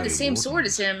I think I have the same sword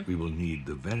as him. We will need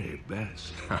the very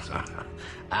best.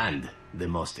 And the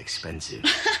most expensive.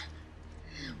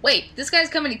 Wait, this guy's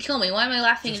coming to kill me. Why am I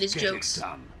laughing at his Get jokes? it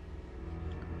done.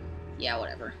 Yeah,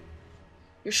 whatever.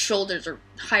 Your shoulders are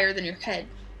higher than your head.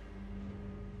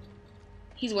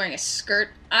 He's wearing a skirt.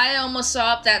 I almost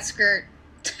saw up that skirt.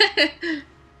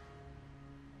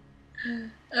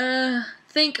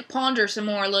 Ponder some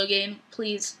more, Logan,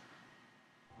 please.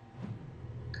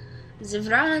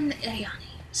 Zivran Eliani.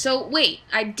 So, wait,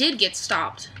 I did get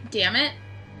stopped. Damn it.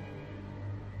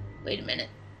 Wait a minute.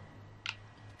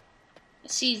 I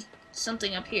see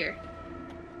something up here.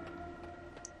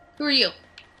 Who are you?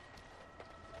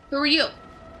 Who are you?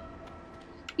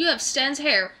 You have Stan's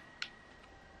hair.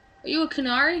 Are you a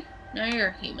Kunari? No, you're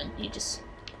a human. You just...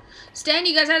 Stan,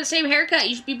 you guys have the same haircut.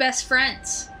 You should be best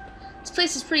friends. This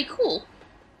place is pretty cool.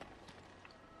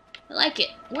 I like it.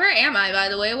 Where am I, by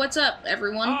the way? What's up,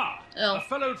 everyone? A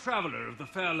fellow traveler of the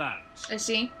fair lands. I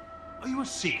see. Are you a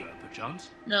seeker, perchance?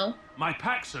 No. My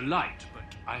packs are light,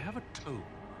 but I have a tome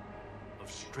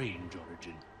of strange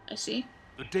origin. I see.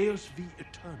 The Deus V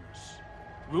Eternus,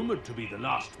 rumored to be the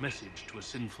last message to a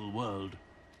sinful world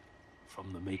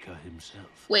from the Maker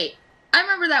himself. Wait, I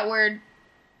remember that word.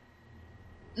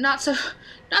 Not so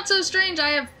strange. I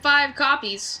have 5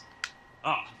 copies.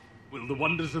 Will the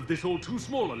wonders of this all too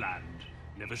small a land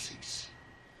never cease?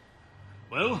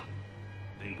 Well,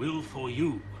 they will for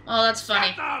you. Oh, that's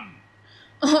funny.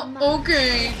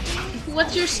 Okay.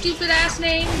 What's your stupid ass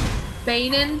name?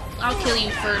 Banin? I'll kill you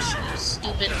first, you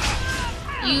stupid.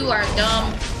 You are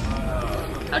dumb.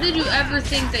 How did you ever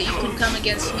think that you could come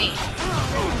against me?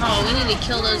 Oh, we need to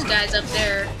kill those guys up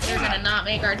there. They're gonna not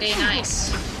make our day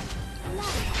nice.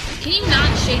 Can you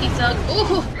not, Shady Thug?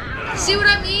 Oh, see what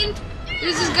I mean?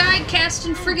 There's this guy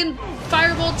casting friggin'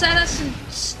 firebolts at us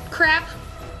and crap.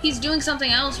 He's doing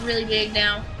something else really big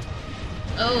now.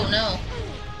 Oh no.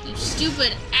 You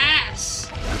stupid ass.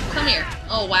 Come here.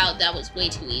 Oh wow, that was way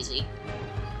too easy.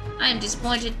 I am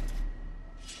disappointed.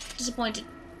 Disappointed.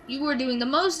 You were doing the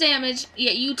most damage,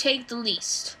 yet you take the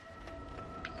least.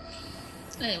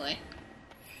 Anyway.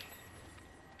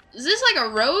 Is this like a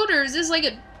road, or is this like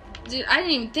a... Dude, I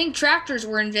didn't even think tractors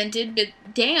were invented, but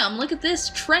damn, look at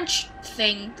this trench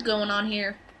thing going on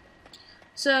here.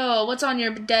 So, what's on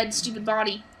your dead, stupid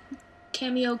body?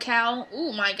 Cameo cow.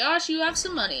 Oh my gosh, you have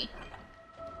some money.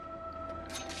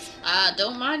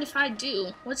 Don't mind if I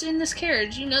do. What's in this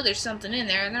carriage? You know there's something in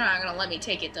there, and they're not gonna let me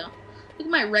take it, though. Look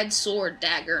at my red sword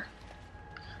dagger.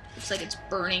 Looks like it's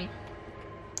burning.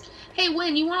 Hey,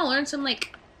 Win, you wanna learn some,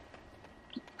 like,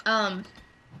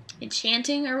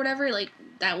 enchanting or whatever? Like,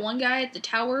 that one guy at the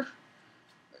Tower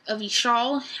of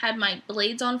Ishal had my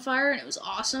blades on fire, and it was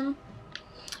awesome.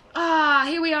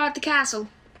 Here we are at the castle.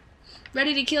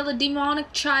 Ready to kill the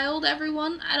demonic child,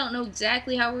 everyone? I don't know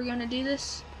exactly how we're gonna do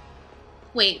this.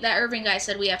 Wait, that Irving guy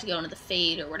said we have to go into the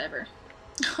Fade or whatever.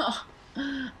 Oh,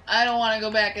 I don't want to go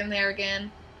back in there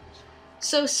again.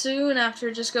 So soon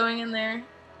after just going in there.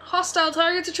 Hostile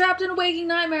targets are trapped in a waking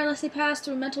nightmare unless they pass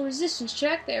through a mental resistance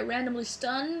check. They are randomly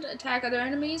stunned, attack other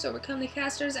enemies, or become the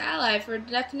caster's ally for a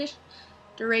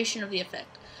duration of the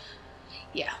effect.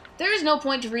 Yeah, there is no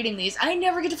point to reading these. I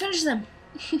never get to finish them.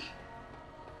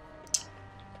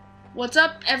 What's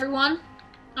up, everyone?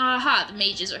 Aha, the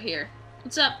mages are here.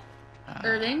 What's up,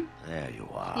 Irving? There you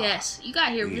are. Yes, you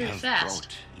got here really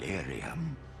fast. We have brought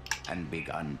lyrium and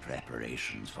begun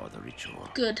preparations for the ritual.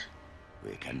 Good.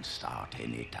 We can start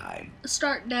any time.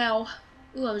 Start now.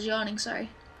 Ooh, I was yawning, sorry.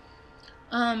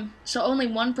 So only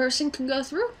one person can go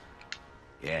through?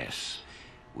 Yes.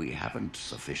 We haven't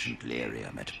sufficient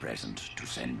lyrium at present to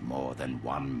send more than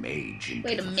one mage into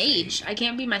Wait, a mage? Fade. I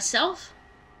can't be myself?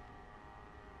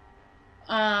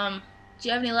 Do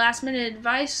you have any last minute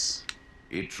advice?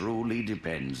 It truly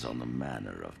depends on the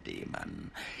manner of demon.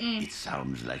 It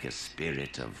sounds like a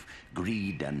spirit of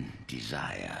greed and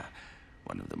desire.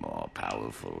 One of the more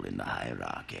powerful in the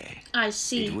hierarchy. I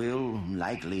see. It will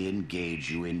likely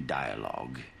engage you in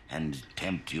dialogue and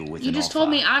tempt you with You an just offer. told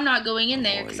me I'm not going in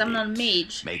there because I'm Avoid not a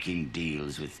mage. Making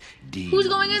deals with demons Who's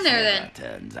going in there never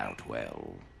then? turns out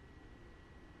well.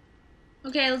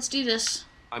 Okay, let's do this.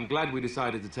 I'm glad we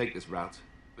decided to take this route.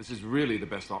 This is really the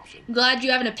best option. I'm glad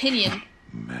you have an opinion.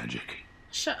 Magic.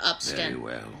 Shut up, Very Sten.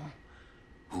 well.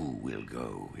 Who will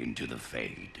go into the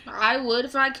Fade? I would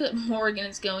if I could. Morgan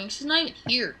is going. She's not even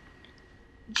here.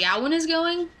 Jowan is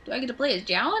going? Do I get to play as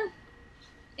Jowan?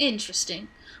 Interesting.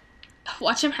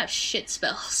 Watch him have shit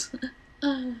spells.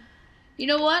 You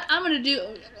know what? I'm gonna do...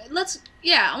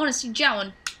 I want to see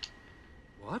Jowan.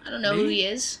 What? I don't know who he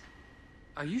is.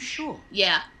 Are you sure?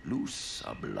 Yeah. Loose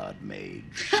a blood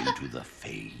mage into the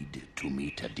Fade to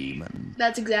meet a demon.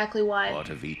 That's exactly why. What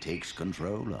if he takes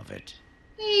control of it?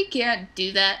 He can't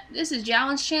do that. This is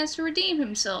Jowan's chance to redeem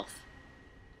himself.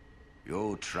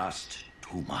 You trust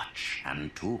too much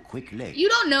and too quickly. You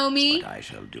don't know me. But I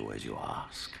shall do as you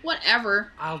ask.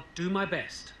 Whatever. I'll do my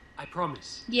best. I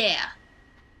promise. Yeah.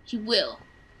 He will.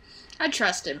 I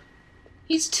trust him.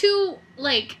 He's too,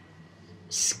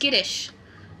 skittish,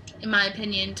 in my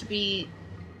opinion, to be,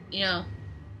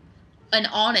 an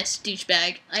honest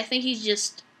douchebag. I think he's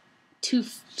just too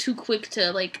quick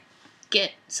to,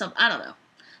 get some... I don't know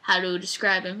how to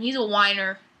describe him. He's a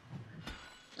whiner.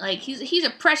 He's a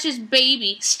precious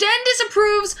baby. Sten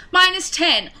disapproves,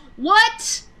 -10.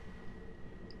 What?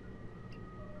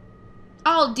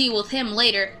 I'll deal with him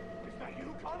later. Is that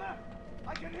you, Connor?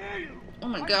 I can hear you. Oh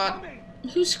my god.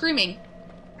 Who's screaming?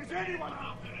 Is anyone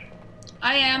out there?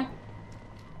 I am.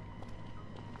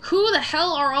 Who the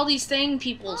hell are all these thing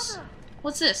peoples?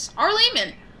 What's this?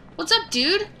 Arleman! What's up,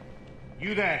 dude?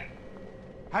 You there?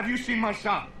 Have you seen my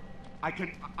son? I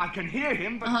can hear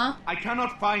him, but I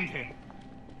cannot find him.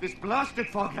 This blasted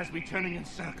fog has me turning in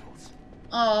circles.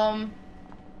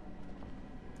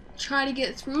 Try to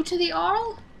get through to the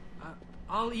Arl?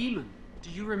 Eamon,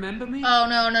 do you remember me? Oh,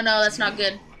 no, that's not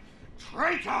good.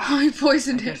 Traitor! Oh, he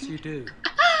poisoned him. Yes, you do.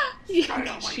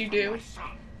 Yes, you do.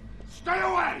 Stay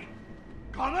away!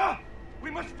 Connor,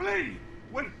 we must flee!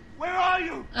 Where are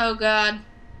you? Oh, God.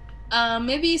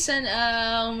 Maybe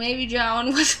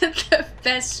Jowan wasn't the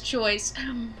best choice.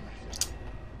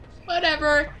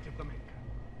 Whatever.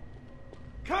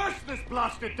 Curse this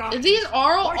blasted darkness! If these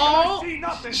Arl,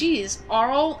 Jeez,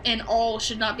 Arl and Arl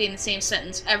should not be in the same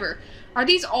sentence, ever. Are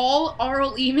these all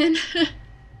Arl Eamon?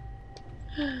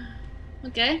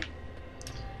 Okay.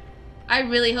 I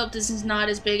really hope this is not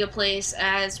as big a place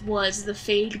as was the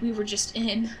Fade we were just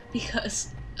in,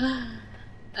 because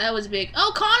that was big.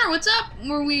 Oh, Connor, what's up?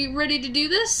 Were we ready to do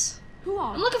this? Who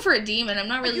are? I'm looking for a demon. I'm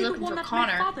not really looking for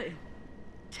Connor. Father?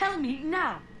 Tell me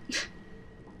now.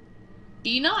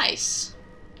 Be nice.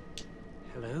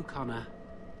 Hello, Connor.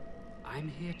 I'm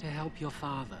here to help your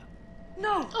father.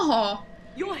 No. Oh,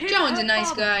 You're here. Jowan's a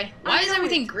nice guy. Why is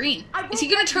everything green? Is he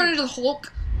gonna turn into the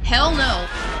Hulk? Hell no.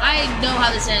 I know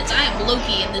how this ends. I am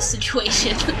Loki in this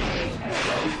situation.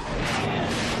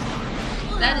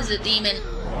 That is a demon.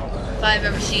 If I've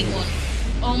ever seen one.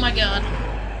 Oh my god.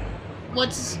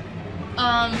 What's...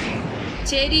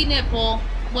 Titty nipple.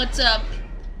 What's up?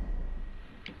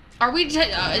 Are we...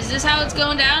 is this how it's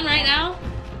going down right now?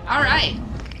 Alright.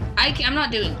 I'm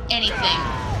not doing anything.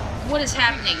 What is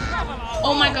happening?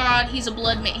 Oh my god, he's a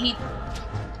blood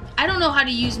I don't know how to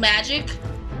use magic.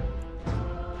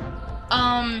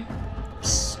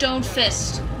 Stone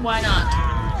fist. Why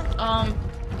not?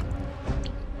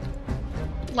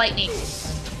 Lightning.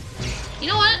 You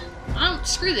know what?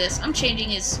 Screw this. I'm changing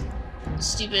his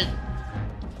stupid...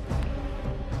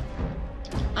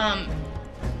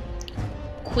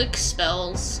 quick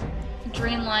spells.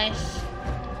 Drain life.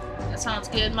 That sounds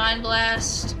good. Mind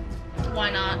Blast. Why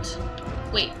not?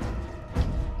 Wait.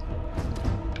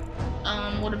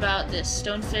 What about this?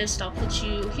 Stone Fist, I'll put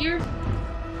you here.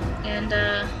 And,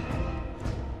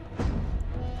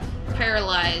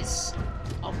 Paralyze.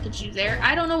 I'll put you there.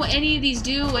 I don't know what any of these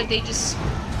do, like they just...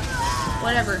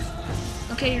 Whatever.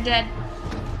 Okay, you're dead.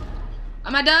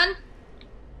 Am I done?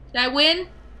 Did I win?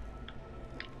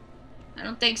 I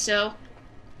don't think so.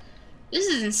 This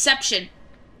is Inception.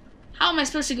 How am I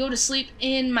supposed to go to sleep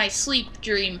in my sleep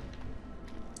dream?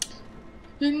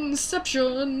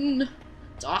 Inception.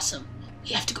 It's awesome.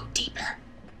 We have to go deeper.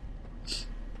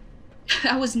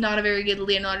 That was not a very good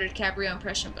Leonardo DiCaprio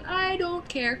impression, but I don't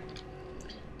care.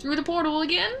 Through the portal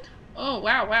again? Oh,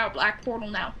 wow, wow, black portal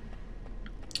now.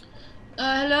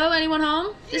 Hello, anyone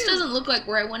home? This doesn't look like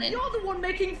where I went in. You're the one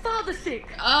making Father sick.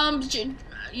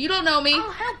 You don't know me. I'll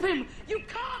help him. You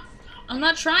can't. I'm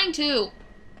not trying to.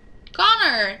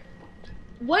 Connor!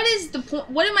 What is the point?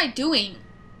 What am I doing?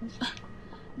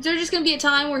 Is there just gonna be a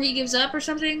time where he gives up or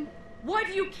something? Why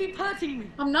do you keep hurting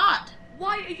me? I'm not.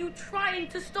 Why are you trying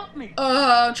to stop me?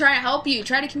 Try to help you.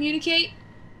 Try to communicate.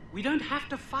 We don't have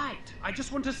to fight. I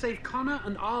just want to save Connor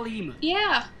and Arlene.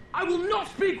 Yeah. I will not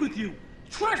speak with you!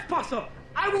 Trespasser!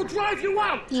 I will drive you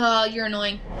out! Oh, you're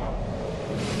annoying.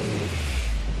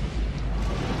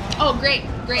 Oh, great.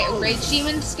 Great. A rage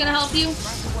demon's gonna help you?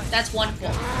 That's wonderful.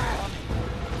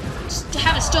 Just to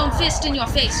have a stone fist in your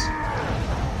face.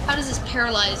 How does this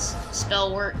paralyze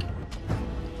spell work?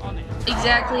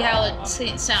 Exactly how it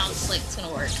sounds like it's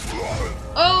gonna work.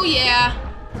 Oh, yeah.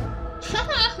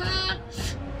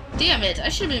 Damn it. I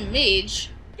should have been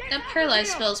mage. That paralyze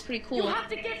spell is pretty cool.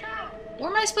 Where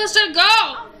am I supposed to go?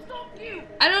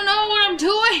 I don't know what I'm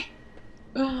doing.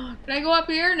 Can I go up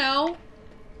here? No.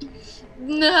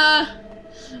 Nah.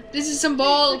 This is some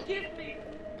bull.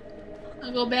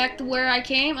 I'll go back to where I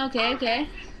came. Okay, okay.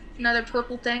 Another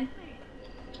purple thing.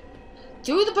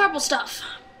 Do the purple stuff.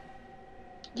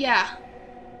 Yeah.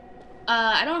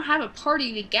 I don't have a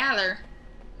party to gather.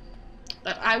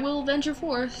 But I will venture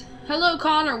forth. Hello,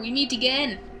 Connor. We meet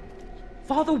again.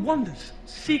 Father wanders,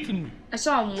 seeking me. I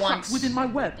saw him once. Within my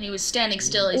web. And he was standing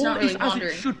still. He's not really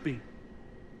wandering. As it should be.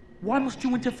 Why must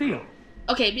you interfere?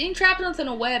 Okay, being trapped within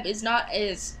a web is not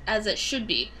as it should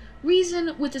be.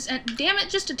 Reason with this. Damn it!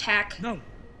 Just attack. No.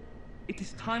 It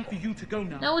is time for you to go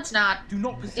now. No, it's not. Do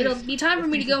not persist. It'll be time for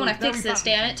me to go when I fix this.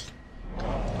 Damn it!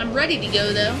 I'm ready to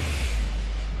go though.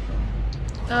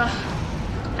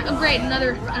 Oh great!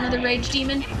 Another rage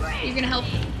demon. You're gonna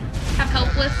have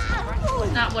help with?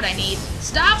 Not what I need.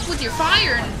 Stop with your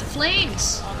fire and the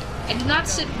flames. I do not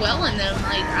sit well in them.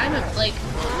 Like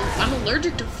I'm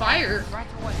allergic to fire.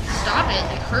 Stop it!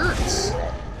 It hurts.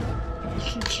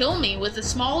 You can kill me with a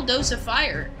small dose of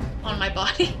fire on my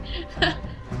body.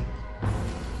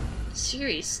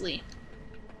 Seriously.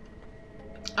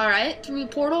 Alright, through the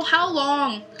portal. How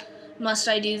long must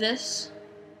I do this?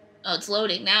 Oh, it's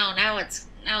loading now. Now it's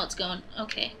going.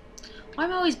 Okay. Why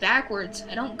am I always backwards?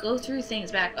 I don't go through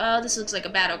things back. Oh, this looks like a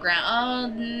battleground. Oh,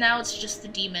 now it's just the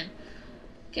demon.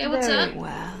 Okay, what's up? Very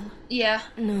well. Yeah.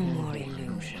 No more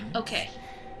illusions. Okay.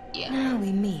 Yeah. Now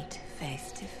we meet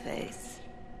face to face.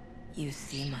 You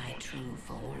see my true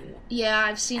form. Yeah,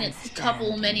 I've seen it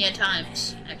many a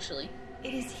times, actually.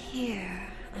 It is here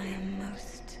I am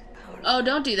most powerful. Oh,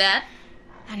 don't do that.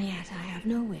 And yet I have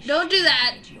no wish. Don't do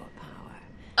that. Your power.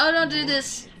 Oh, don't do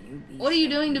this. What are you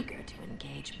doing to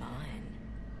engage mine?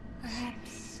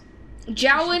 Perhaps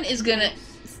Jowan is gonna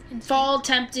fall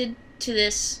tempted to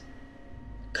this.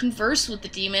 Converse with the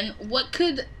demon. What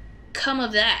could come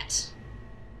of that?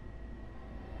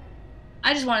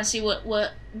 I just want to see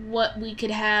what we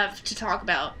could have to talk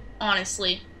about,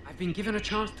 honestly. I've been given a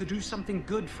chance to do something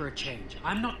good for a change.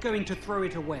 I'm not going to throw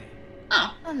it away.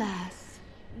 Oh. Alas,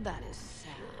 that is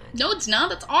sad. No, it's not.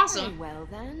 That's awesome. Very well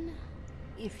then.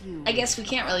 If you I guess we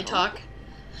can't really talk.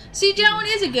 See, Jowan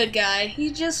is a good guy.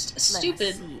 He's just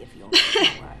stupid. See if your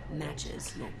power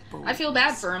matches your I feel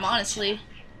bad for him, honestly.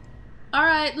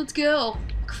 Alright, let's go.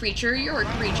 Creature, you're a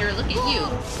creature. Look at you.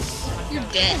 You're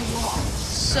dead.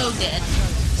 So dead.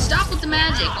 Stop with the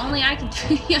magic. Only I can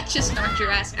I just knocked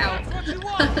your ass out.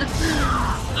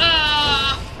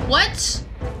 What?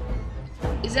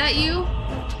 Is that you?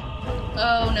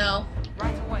 Oh no.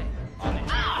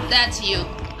 That's you.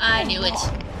 I knew it.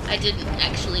 I didn't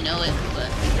actually know it, but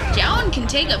Jowan can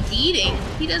take a beating.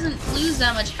 He doesn't lose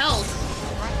that much health.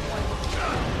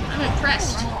 I'm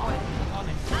impressed.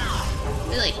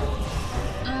 Really?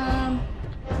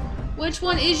 Which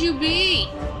one is you be?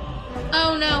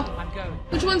 Oh no.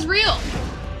 Which one's real?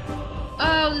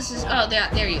 Oh, this is. Oh,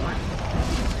 there you are.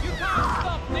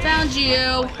 Found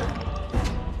you.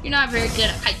 You're not very good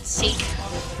at hide and seek.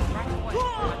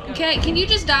 Okay, can you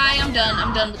just die? I'm done.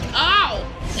 I'm done with. Ow!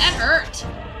 That hurt.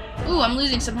 Ooh, I'm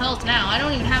losing some health now. I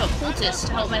don't even have a poultice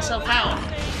to help myself out.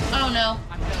 Oh no.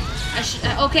 I should.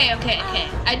 Okay.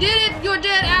 I did it. You're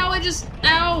dead. Ow!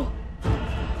 Ow!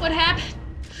 What happened?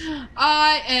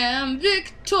 I am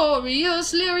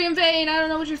victorious. Lyrium Vein. I don't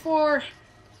know what you're for.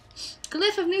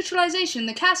 Glyph of neutralization.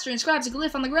 The caster inscribes a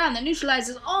glyph on the ground that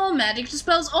neutralizes all magic,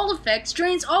 dispels all effects,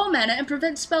 drains all mana, and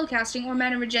prevents spellcasting or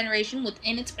mana regeneration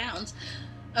within its bounds.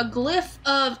 A glyph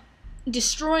of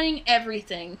destroying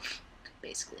everything,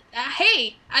 basically.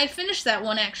 Hey, I finished that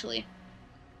one, actually.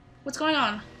 What's going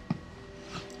on,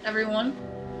 everyone?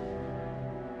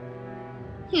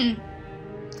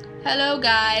 Hello,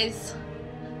 guys.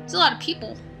 There's a lot of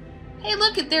people. Hey,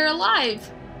 look, they're alive.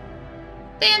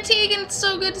 Van Tegan, it's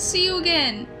so good to see you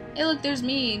again. Hey, look, there's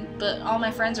me, but all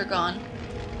my friends are gone.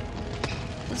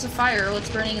 What's the fire? What's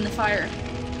burning in the fire?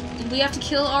 Did we have to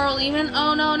kill Arl Eamon?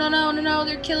 Oh, no,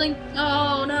 they're killing...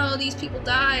 Oh, no, these people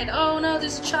died. Oh, no,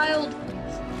 there's a child.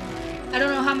 I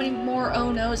don't know how many more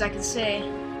oh no's I can say.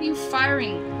 What are you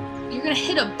firing? You're gonna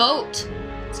hit a boat.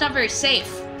 It's not very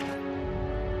safe.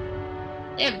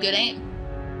 They have good aim.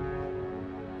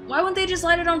 Why wouldn't they just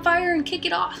light it on fire and kick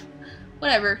it off?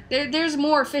 Whatever. There's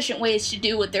more efficient ways to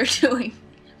do what they're doing.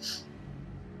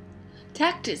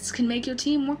 Tactics can make your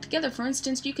team work together. For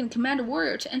instance, you can command a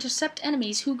warrior to intercept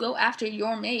enemies who go after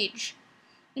your mage.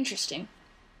 Interesting.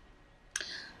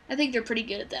 I think they're pretty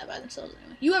good at that by themselves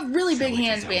anyway. You have really big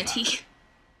hands, Banty.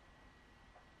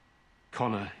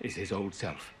 Connor is his old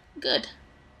self. Good.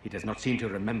 He does not seem to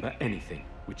remember anything,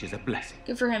 which is a blessing.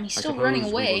 Good for him. He's still running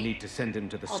away. We will need to send him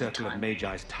to the Circle of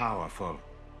Magi's tower for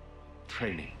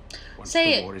training.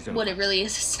 Say it what it really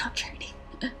is. It's not training.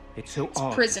 It's so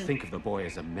odd to think of the boy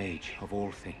as a mage, of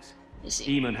all things.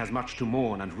 Eamon has much to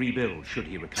mourn and rebuild should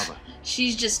he recover.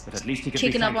 She's just but at least he can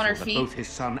kicking be up on her that feet. Both his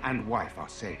son and wife are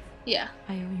safe. Yeah.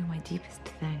 I owe you my deepest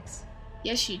thanks.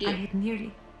 Yes, you do.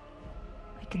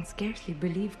 I can scarcely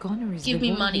believe Connor is Give the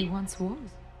me boy money. he once was.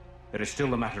 There is still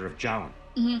the matter of Jowan.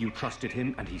 You trusted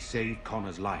him and he saved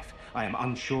Connor's life. I am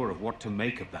unsure of what to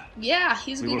make of that. Yeah,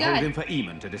 he's a good guy. We will hold him for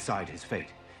Eamon to decide his fate.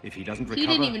 If he doesn't recover, he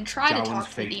didn't even try Jowan's to talk to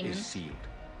the fate demon. is sealed.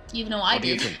 Even though I What do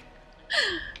you did.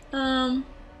 think?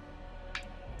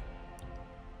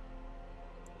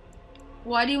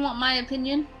 Why do you want my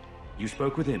opinion? You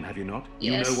spoke with him, have you not?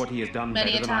 Yes. You know what he has done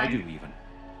Many better a than I time. do, even.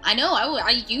 I know.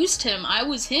 I used him. I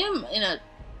was him in a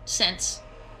sense.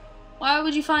 Why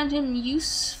would you find him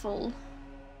useful?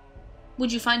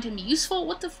 Would you find him useful?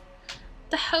 What the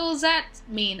hell does that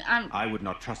mean? I would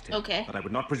not trust him. Okay. But I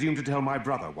would not presume to tell my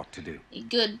brother what to do.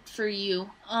 Good for you.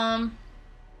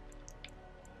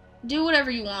 Do whatever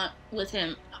you want with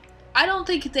him. I don't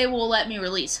think they will let me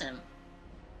release him.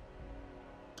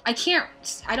 I can't.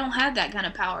 I don't have that kind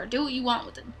of power. Do what you want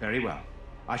with him. Very well.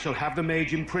 I shall have the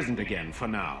mage imprisoned again for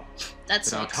now. That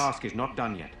but our sucks. task is not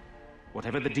done yet.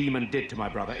 Whatever the demon did to my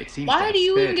brother, it seems Why to do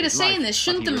you have even get a spared say his in life, this?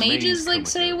 Shouldn't but the he mages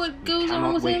remains say comatose. what goes on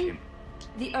Cannot with wake him?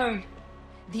 The urn.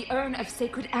 The urn of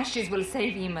sacred ashes will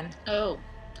save Eamon. Oh.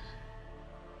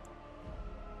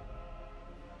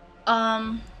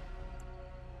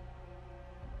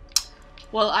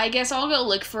 Well, I guess I'll go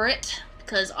look for it,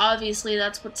 because obviously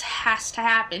that's what has to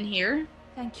happen here.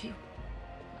 Thank you.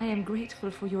 I am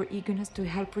grateful for your eagerness to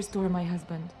help restore my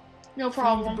husband. No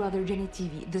problem. Find brother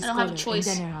Genetivi, the I don't have a scholar in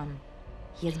choice. Deneram.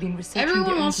 He has been researching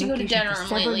Everyone the wants to urn's go to location for Deneram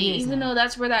several lately, years even now. though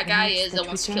that's where that The guy notes is that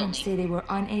wants to kill returned me. say they were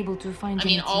unable to find I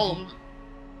mean, Genetivi. all of them.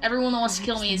 Everyone that wants to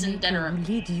kill me is in Perhaps the Maker Deneram.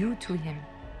 will lead you to him.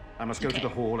 I must go to the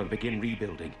hall and begin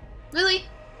rebuilding. Really?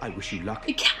 I wish you luck.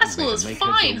 The castle is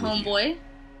fine, homeboy.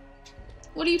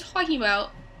 What are you talking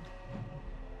about?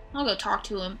 I'll go talk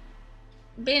to him.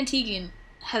 Van Tegan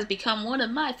has become one of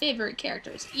my favorite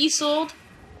characters. Isolde.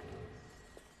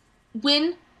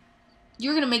 Win.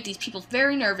 You're gonna make these people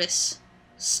very nervous.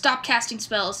 Stop casting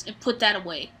spells and put that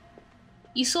away.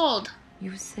 Isolde.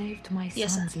 You saved my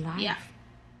Yes, son's life. yeah.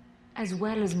 As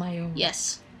well as my own.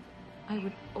 Yes. I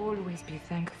would always be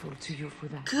thankful to you for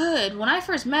that. Good. When I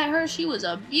first met her, she was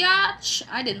a biatch.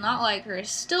 I did not like her.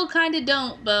 Still kinda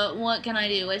don't, but what can I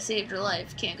do? I saved her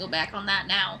life. Can't go back on that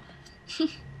now.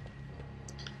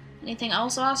 Anything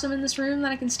else awesome in this room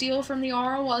that I can steal from the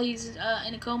Arl while he's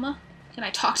in a coma? Can I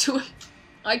talk to him?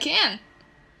 I can.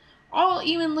 Arl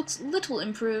even looks little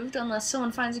improved. Unless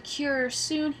someone finds a cure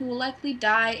soon, he will likely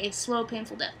die a slow,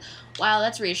 painful death. Wow,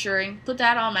 that's reassuring. Put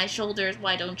that on my shoulders,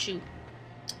 why don't you?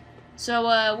 So,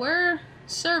 we're...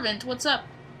 Servant, what's up?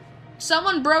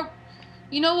 Someone broke...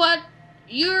 You know what?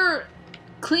 You're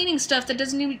cleaning stuff that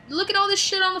doesn't even... Look at all this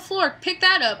shit on the floor. Pick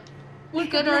that up. What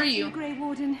good are you? Grey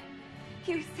Warden.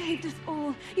 You saved us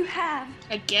all. You have.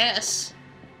 I guess.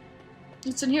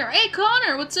 What's in here? Hey,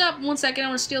 Connor, what's up? 1 second, I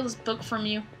want to steal this book from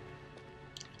you.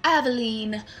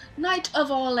 Aveline, Knight of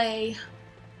Orlais.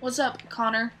 What's up,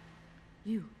 Connor?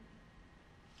 You're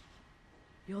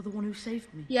the one who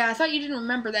saved me. Yeah, I thought you didn't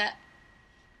remember that.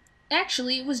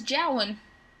 Actually, it was Jowan.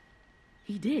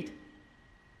 He did?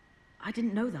 I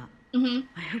didn't know that. Mm-hmm.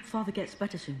 I hope Father gets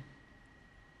better soon.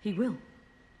 He will,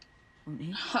 won't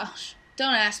he? Oh,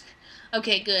 don't ask me.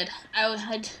 Okay, good. I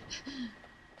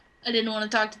didn't want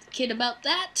to talk to the kid about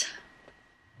that.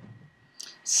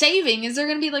 Saving? Is there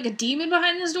going to be like a demon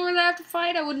behind this door that I have to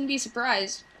fight? I wouldn't be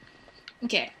surprised.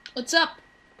 Okay, what's up?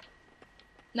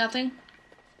 Nothing.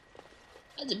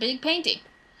 That's a big painting.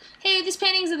 Hey, this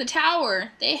painting's in the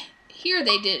tower. They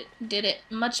did it.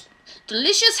 Much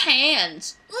delicious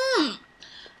hands.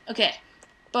 Okay,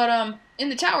 but in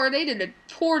the tower they did a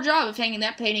poor job of hanging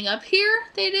that painting up. Here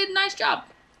they did a nice job.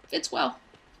 Fits well.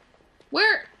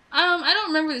 Where? I don't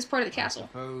remember this part of the castle. I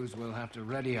suppose we'll have to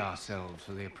ready ourselves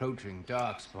for the approaching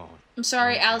darkspawn. I'm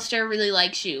sorry, Alistair really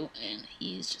likes you, and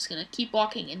he's just gonna keep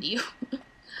walking into you.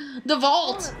 The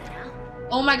vault!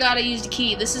 Oh my god, I used a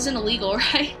key. This isn't illegal,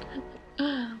 right?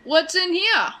 What's in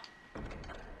here?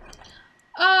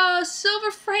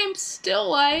 Silver frame still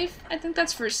life. I think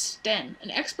that's for Sten.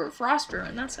 An expert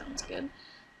frostburn. That sounds good.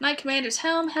 Knight Commander's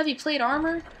helm, heavy plate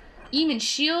armor, Eamon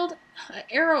shield,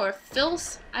 arrow of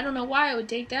filth. I don't know why I would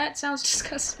take that. Sounds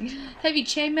disgusting. Heavy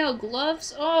chainmail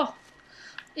gloves. Oh,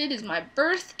 it is my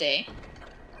birthday.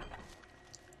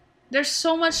 There's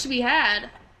so much to be had.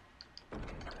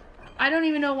 I don't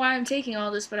even know why I'm taking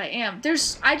all this, but I am.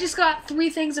 I just got 3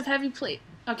 things of heavy plate.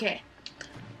 Okay.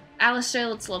 Alistair,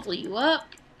 let's level you up.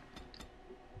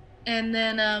 And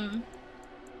then,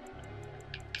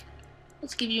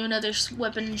 let's give you another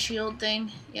weapon and shield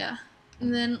thing. Yeah.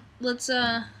 And then, let's,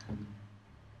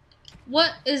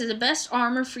 what is the best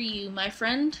armor for you, my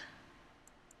friend?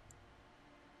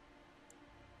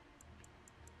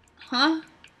 Huh?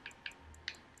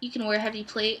 You can wear heavy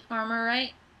plate armor,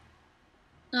 right?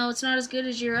 No, it's not as good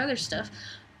as your other stuff.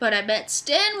 But I bet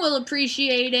Sten will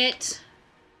appreciate it.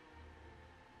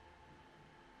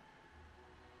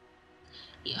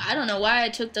 Yeah, I don't know why I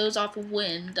took those off of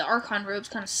Wynn. The Archon robes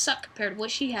kind of suck compared to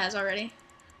what she has already.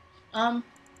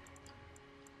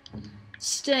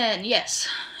 Sten, yes.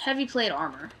 Heavy plate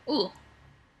armor. Ooh.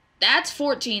 That's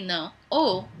 14, though.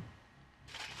 Oh.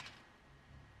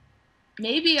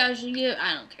 Maybe I should get...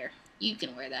 I don't care. You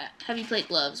can wear that. Heavy plate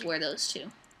gloves. Wear those,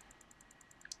 too.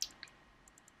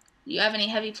 Do you have any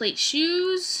heavy plate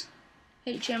shoes?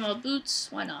 Heavy chainmail boots?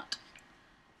 Why not?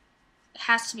 It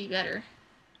has to be better.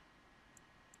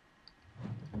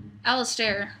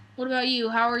 Alistair, what about you?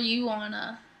 How are you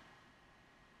on,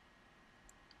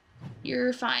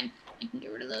 You're fine. I can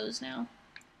get rid of those now.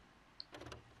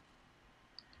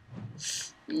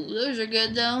 Ooh, those are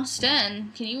good, though.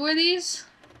 Sten, can you wear these?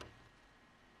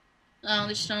 Oh,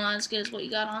 they're still not as good as what you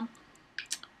got on.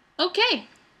 Okay.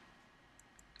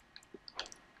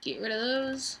 Get rid of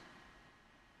those.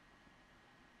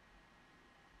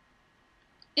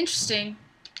 Interesting.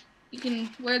 You can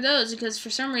wear those because for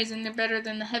some reason they're better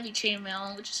than the heavy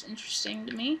chainmail, which is interesting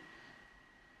to me.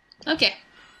 Okay.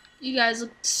 You guys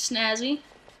look snazzy.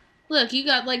 Look, you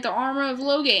got like the armor of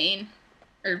Loghain.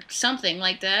 Or something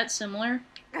like that, similar.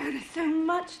 Oh, there's so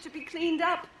much to be cleaned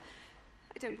up.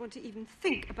 I don't want to even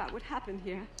think about what happened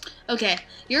here. Okay,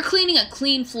 you're cleaning a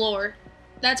clean floor.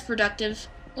 That's productive.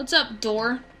 What's up,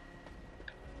 door?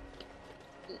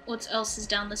 What else is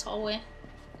down this hallway?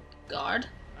 Guard.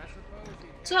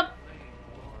 What's up?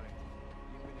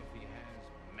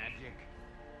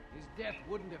 His death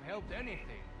wouldn't have helped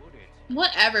anything, would it?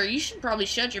 Whatever. You should probably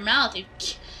shut your mouth. You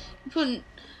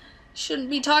shouldn't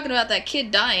be talking about that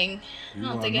kid dying. I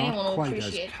don't think anyone will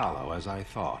appreciate it. You are not quite as callow as I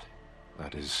thought.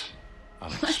 That is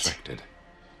unexpected. What?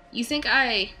 You think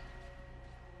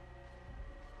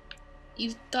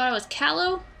You thought I was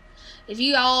callow? If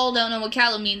you all don't know what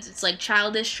callow means, it's like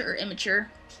childish or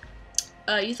immature.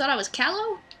 You thought I was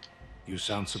callow? You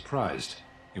sound surprised.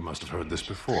 You must have heard this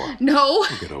before. No.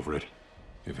 You'll get over it.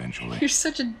 Eventually. You're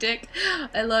such a dick.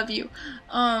 I love you.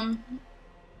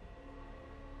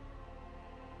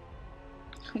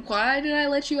 Why did I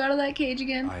let you out of that cage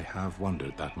again? I have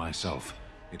wondered that myself.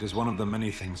 It is one of the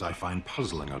many things I find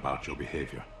puzzling about your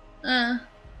behavior.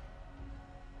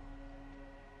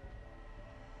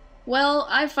 Well,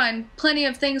 I find plenty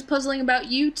of things puzzling about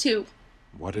you, too.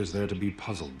 What is there to be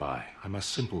puzzled by? I'm a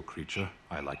simple creature.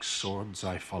 I like swords.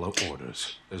 I follow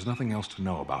orders. There's nothing else to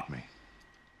know about me.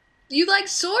 You like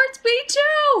swords? Me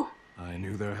too! I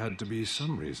knew there had to be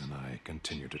some reason I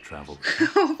continue to travel.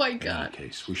 Oh my god. In any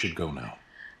case, we should go now.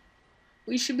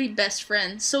 We should be best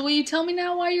friends. So will you tell me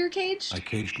now why you're caged? I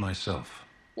caged myself.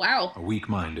 Wow. A weak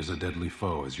mind is a deadly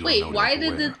foe, as you are no doubt aware. Wait, why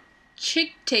did the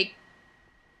chick take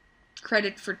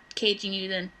credit for caging you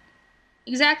then?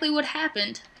 Exactly what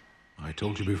happened? I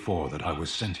told you before that I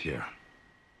was sent here.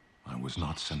 I was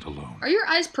not sent alone. Are your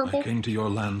eyes purple? I came to your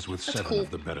lands with 7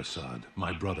 of the Beresad,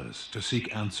 my brothers, to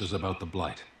seek answers about the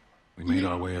Blight. We made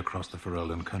our way across the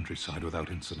Ferelden countryside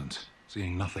without incident,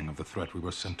 seeing nothing of the threat we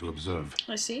were sent to observe.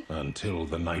 I see. Until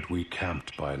the night we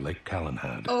camped by Lake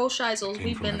Calenhad. Oh, Scheizels,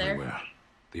 we've been everywhere.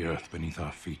 There. The earth beneath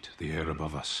our feet, the air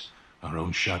above us. Our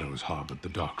own shadows harbored the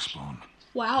darkspawn.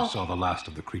 Wow. I saw the last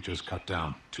of the creatures cut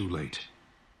down, too late.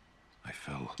 I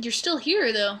fell. You're still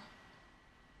here, though.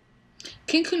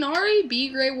 Can Kunari be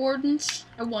Grey Wardens?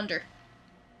 I wonder.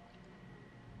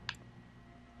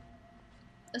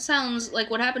 That sounds like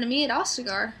what happened to me at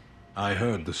Ostagar. I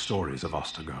heard the stories of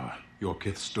Ostagar. Your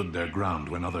kith stood their ground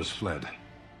when others fled.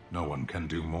 No one can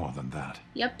do more than that.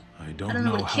 Yep. I don't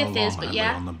know how long I lay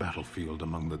on the battlefield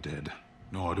among the dead,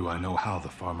 nor do I know how the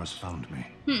farmers found me.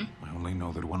 I only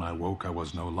know that when I woke, I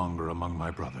was no longer among my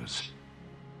brothers,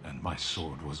 and my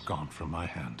sword was gone from my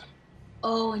hand.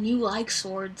 Oh, and you like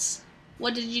swords.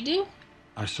 What did you do?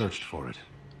 I searched for it,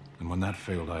 and when that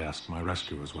failed, I asked my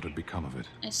rescuers what had become of it.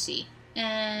 I see.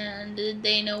 And did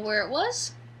they know where it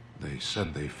was? They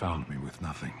said they found me with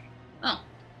nothing. Oh.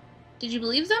 Did you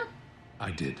believe them?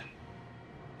 I did.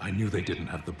 I knew they didn't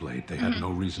have the blade. They had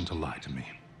no reason to lie to me.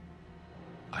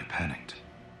 I panicked.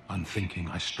 Unthinking,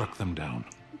 I struck them down.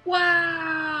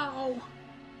 Wow!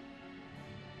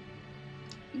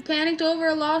 You panicked over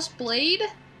a lost blade?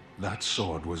 That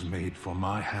sword was made for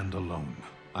my hand alone.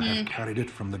 I have carried it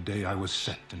from the day I was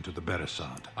set into the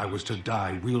Beresad. I was to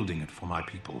die wielding it for my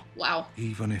people. Wow.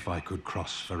 Even if I could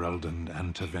cross Ferelden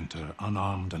and Tevinter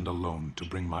unarmed and alone to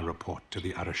bring my report to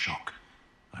the Arashok,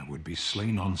 I would be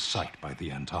slain on sight by the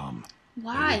Antam.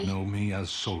 Why? They would know me as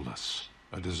soulless,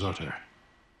 a deserter.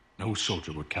 No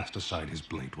soldier would cast aside his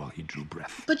blade while he drew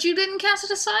breath. But you didn't cast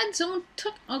it aside? Someone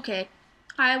took... Okay.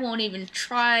 I won't even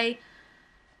try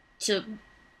to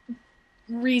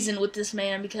reason with this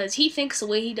man because he thinks the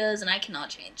way he does and I cannot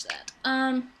change that.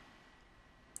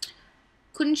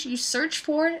 Couldn't you search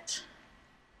for it?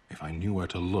 If I knew where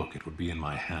to look, it would be in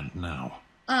my hand now.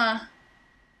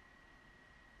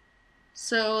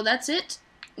 So that's it?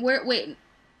 Wait.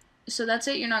 So that's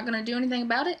it? You're not gonna do anything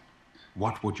about it?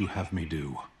 What would you have me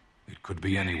do? It could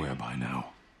be anywhere by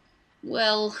now.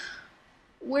 Well,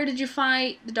 where did you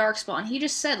find the Darkspawn? He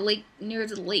just said near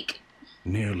the lake.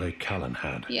 Near Lake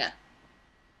Calenhad. Yeah.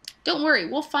 Don't worry,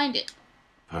 we'll find it.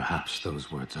 Perhaps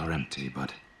those words are empty,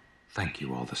 but thank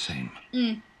you all the same.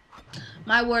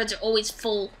 My words are always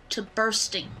full to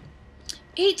bursting.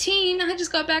 18! I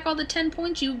just got back all the 10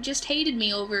 points you just hated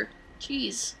me over.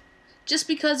 Jeez. Just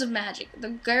because of magic. The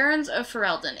Garons of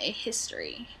Ferelden, a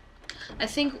history. I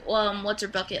think,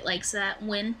 What's-Her-Bucket likes that.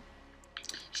 Win.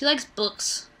 She likes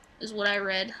books, is what I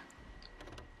read.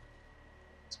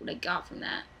 That's what I got from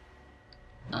that.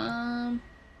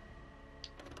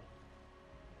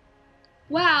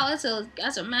 Wow,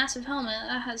 that's a massive helmet.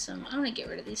 That has some... I'm gonna get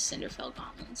rid of these Cinderfell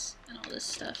gauntlets and all this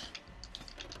stuff.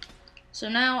 So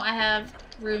now I have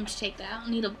room to take that. I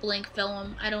don't need a blink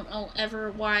vellum. I don't know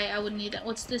ever why I would need that.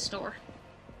 What's this door?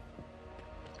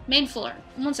 Main floor.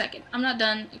 1 second. I'm not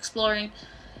done exploring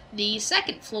the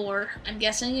second floor. I'm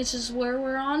guessing this is where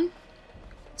we're on.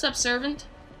 What's up, servant?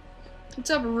 What's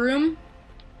up, room?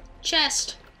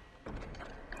 Chest.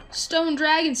 Stone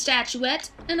dragon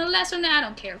statuette. And a lesser... I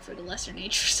don't care for the lesser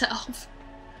nature self.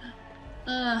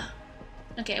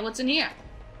 Okay, what's in here?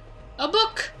 A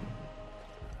book!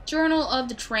 Journal of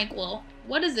the Tranquil.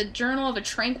 What is the Journal of a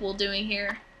Tranquil doing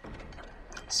here?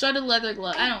 Studded leather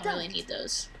glove. I don't really need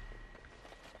those.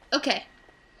 Okay.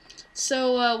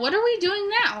 So, what are we doing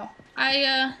now?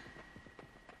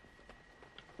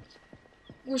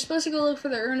 We're supposed to go look for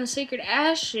the Urn of Sacred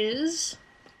Ashes,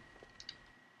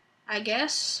 I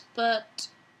guess, but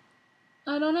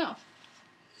I don't know.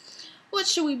 What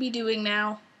should we be doing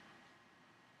now?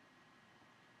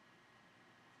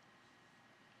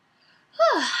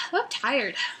 I'm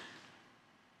tired.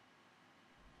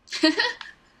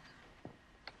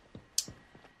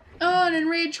 Oh, an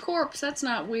enraged corpse. That's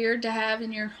not weird to have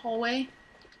in your hallway.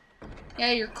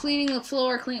 Yeah, you're cleaning the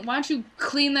floor. Why don't you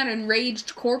clean that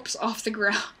enraged corpse off the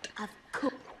ground?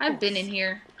 I've been in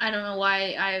here. I don't know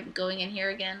why I'm going in here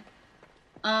again.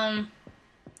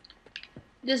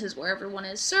 This is where everyone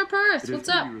is. Sir Perth, what's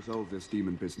up? You resolved this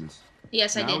demon business.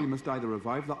 Yes, I did. Now we must either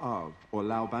revive the Arl or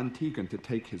allow Bantegan to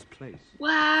take his place.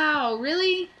 Wow,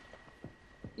 really?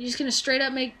 You're just gonna straight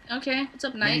up make... Okay, what's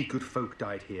up, Knight? Many good folk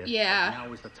died here. Yeah.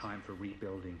 Now is the time for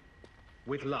rebuilding.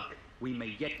 With luck, we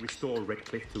may yet restore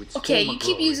Redcliffe to its Okay, former you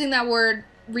keep glory. using that word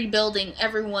rebuilding.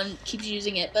 Everyone keeps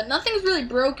using it, but nothing's really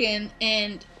broken,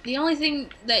 and the only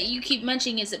thing that you keep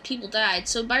mentioning is that people died.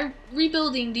 So by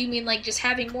rebuilding, do you mean like just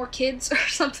having more kids or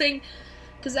something?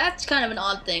 Because that's kind of an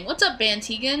odd thing. What's up, Van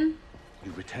Tegan?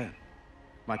 You return.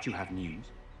 Might you have news?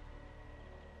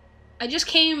 I just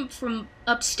came from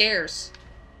upstairs.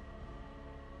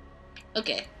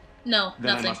 Okay. No,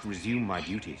 then nothing. I must resume my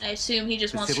duties. I assume he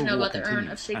just wants to know about the urn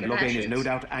of sacred and Loghain ashes. is no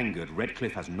doubt angered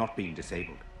Redcliffe has not been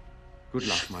disabled. Good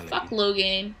luck, my lady. Fuck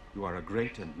Loghain. You are a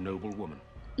great and noble woman.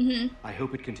 Mm-hmm. I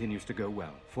hope it continues to go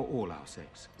well, for all our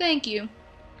sakes. Thank you.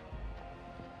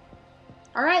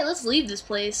 Alright, let's leave this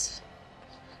place.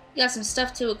 We got some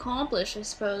stuff to accomplish, I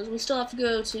suppose. We still have to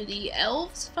go to the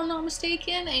elves, if I'm not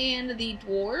mistaken, and the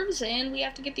dwarves, and we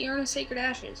have to get the urn of sacred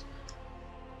ashes.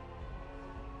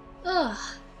 Ugh.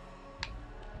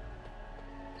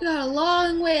 We got a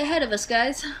long way ahead of us,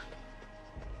 guys.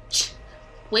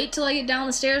 Wait till I get down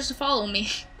the stairs to follow me.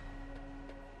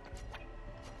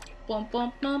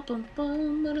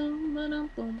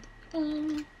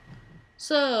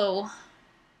 So,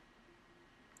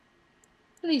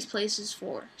 what are these places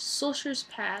for? Soldier's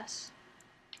Pass.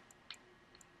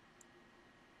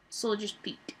 Soldier's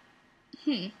Peak.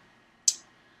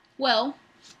 Well,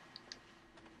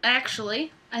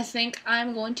 actually, I think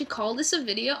I'm going to call this a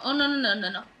video. Oh,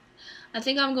 no. I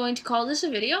think I'm going to call this a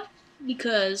video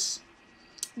because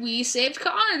we saved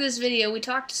Connor this video. We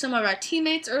talked to some of our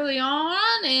teammates early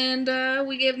on, and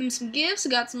we gave them some gifts,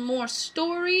 got some more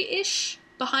story-ish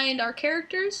behind our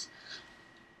characters.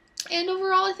 And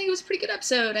overall, I think it was a pretty good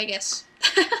episode, I guess.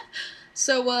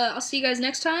 So, I'll see you guys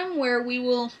next time, where we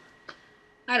will...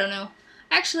 I don't know.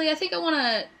 Actually, I think I want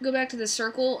to go back to the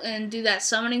circle and do that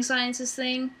summoning sciences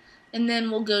thing, and then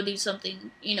we'll go do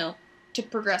something, you know, to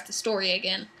progress the story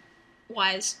again.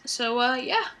 Wise. So,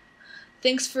 yeah.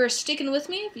 Thanks for sticking with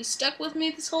me. If you stuck with me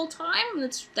this whole time,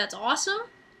 that's awesome.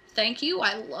 Thank you.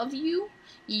 I love you.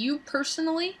 You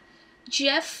personally.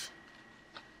 Jeff,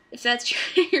 if that's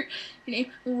your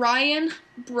name. Ryan,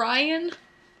 Brian.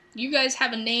 You guys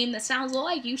have a name that sounds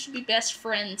alike. You should be best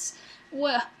friends.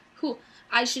 Well, who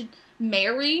I should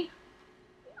marry?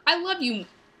 I love you.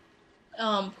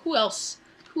 Who else?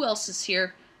 Who else is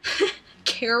here?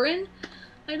 Karen?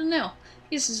 I don't know.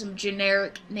 These are some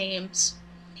generic names.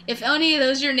 If any of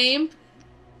those are your name,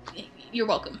 you're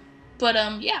welcome. But,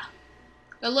 yeah.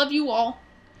 I love you all,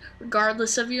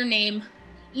 regardless of your name,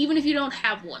 even if you don't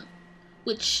have one.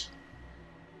 Which,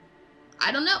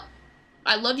 I don't know.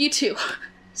 I love you too.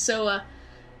 So,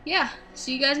 yeah.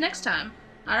 See you guys next time.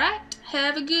 Alright?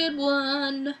 Have a good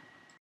one.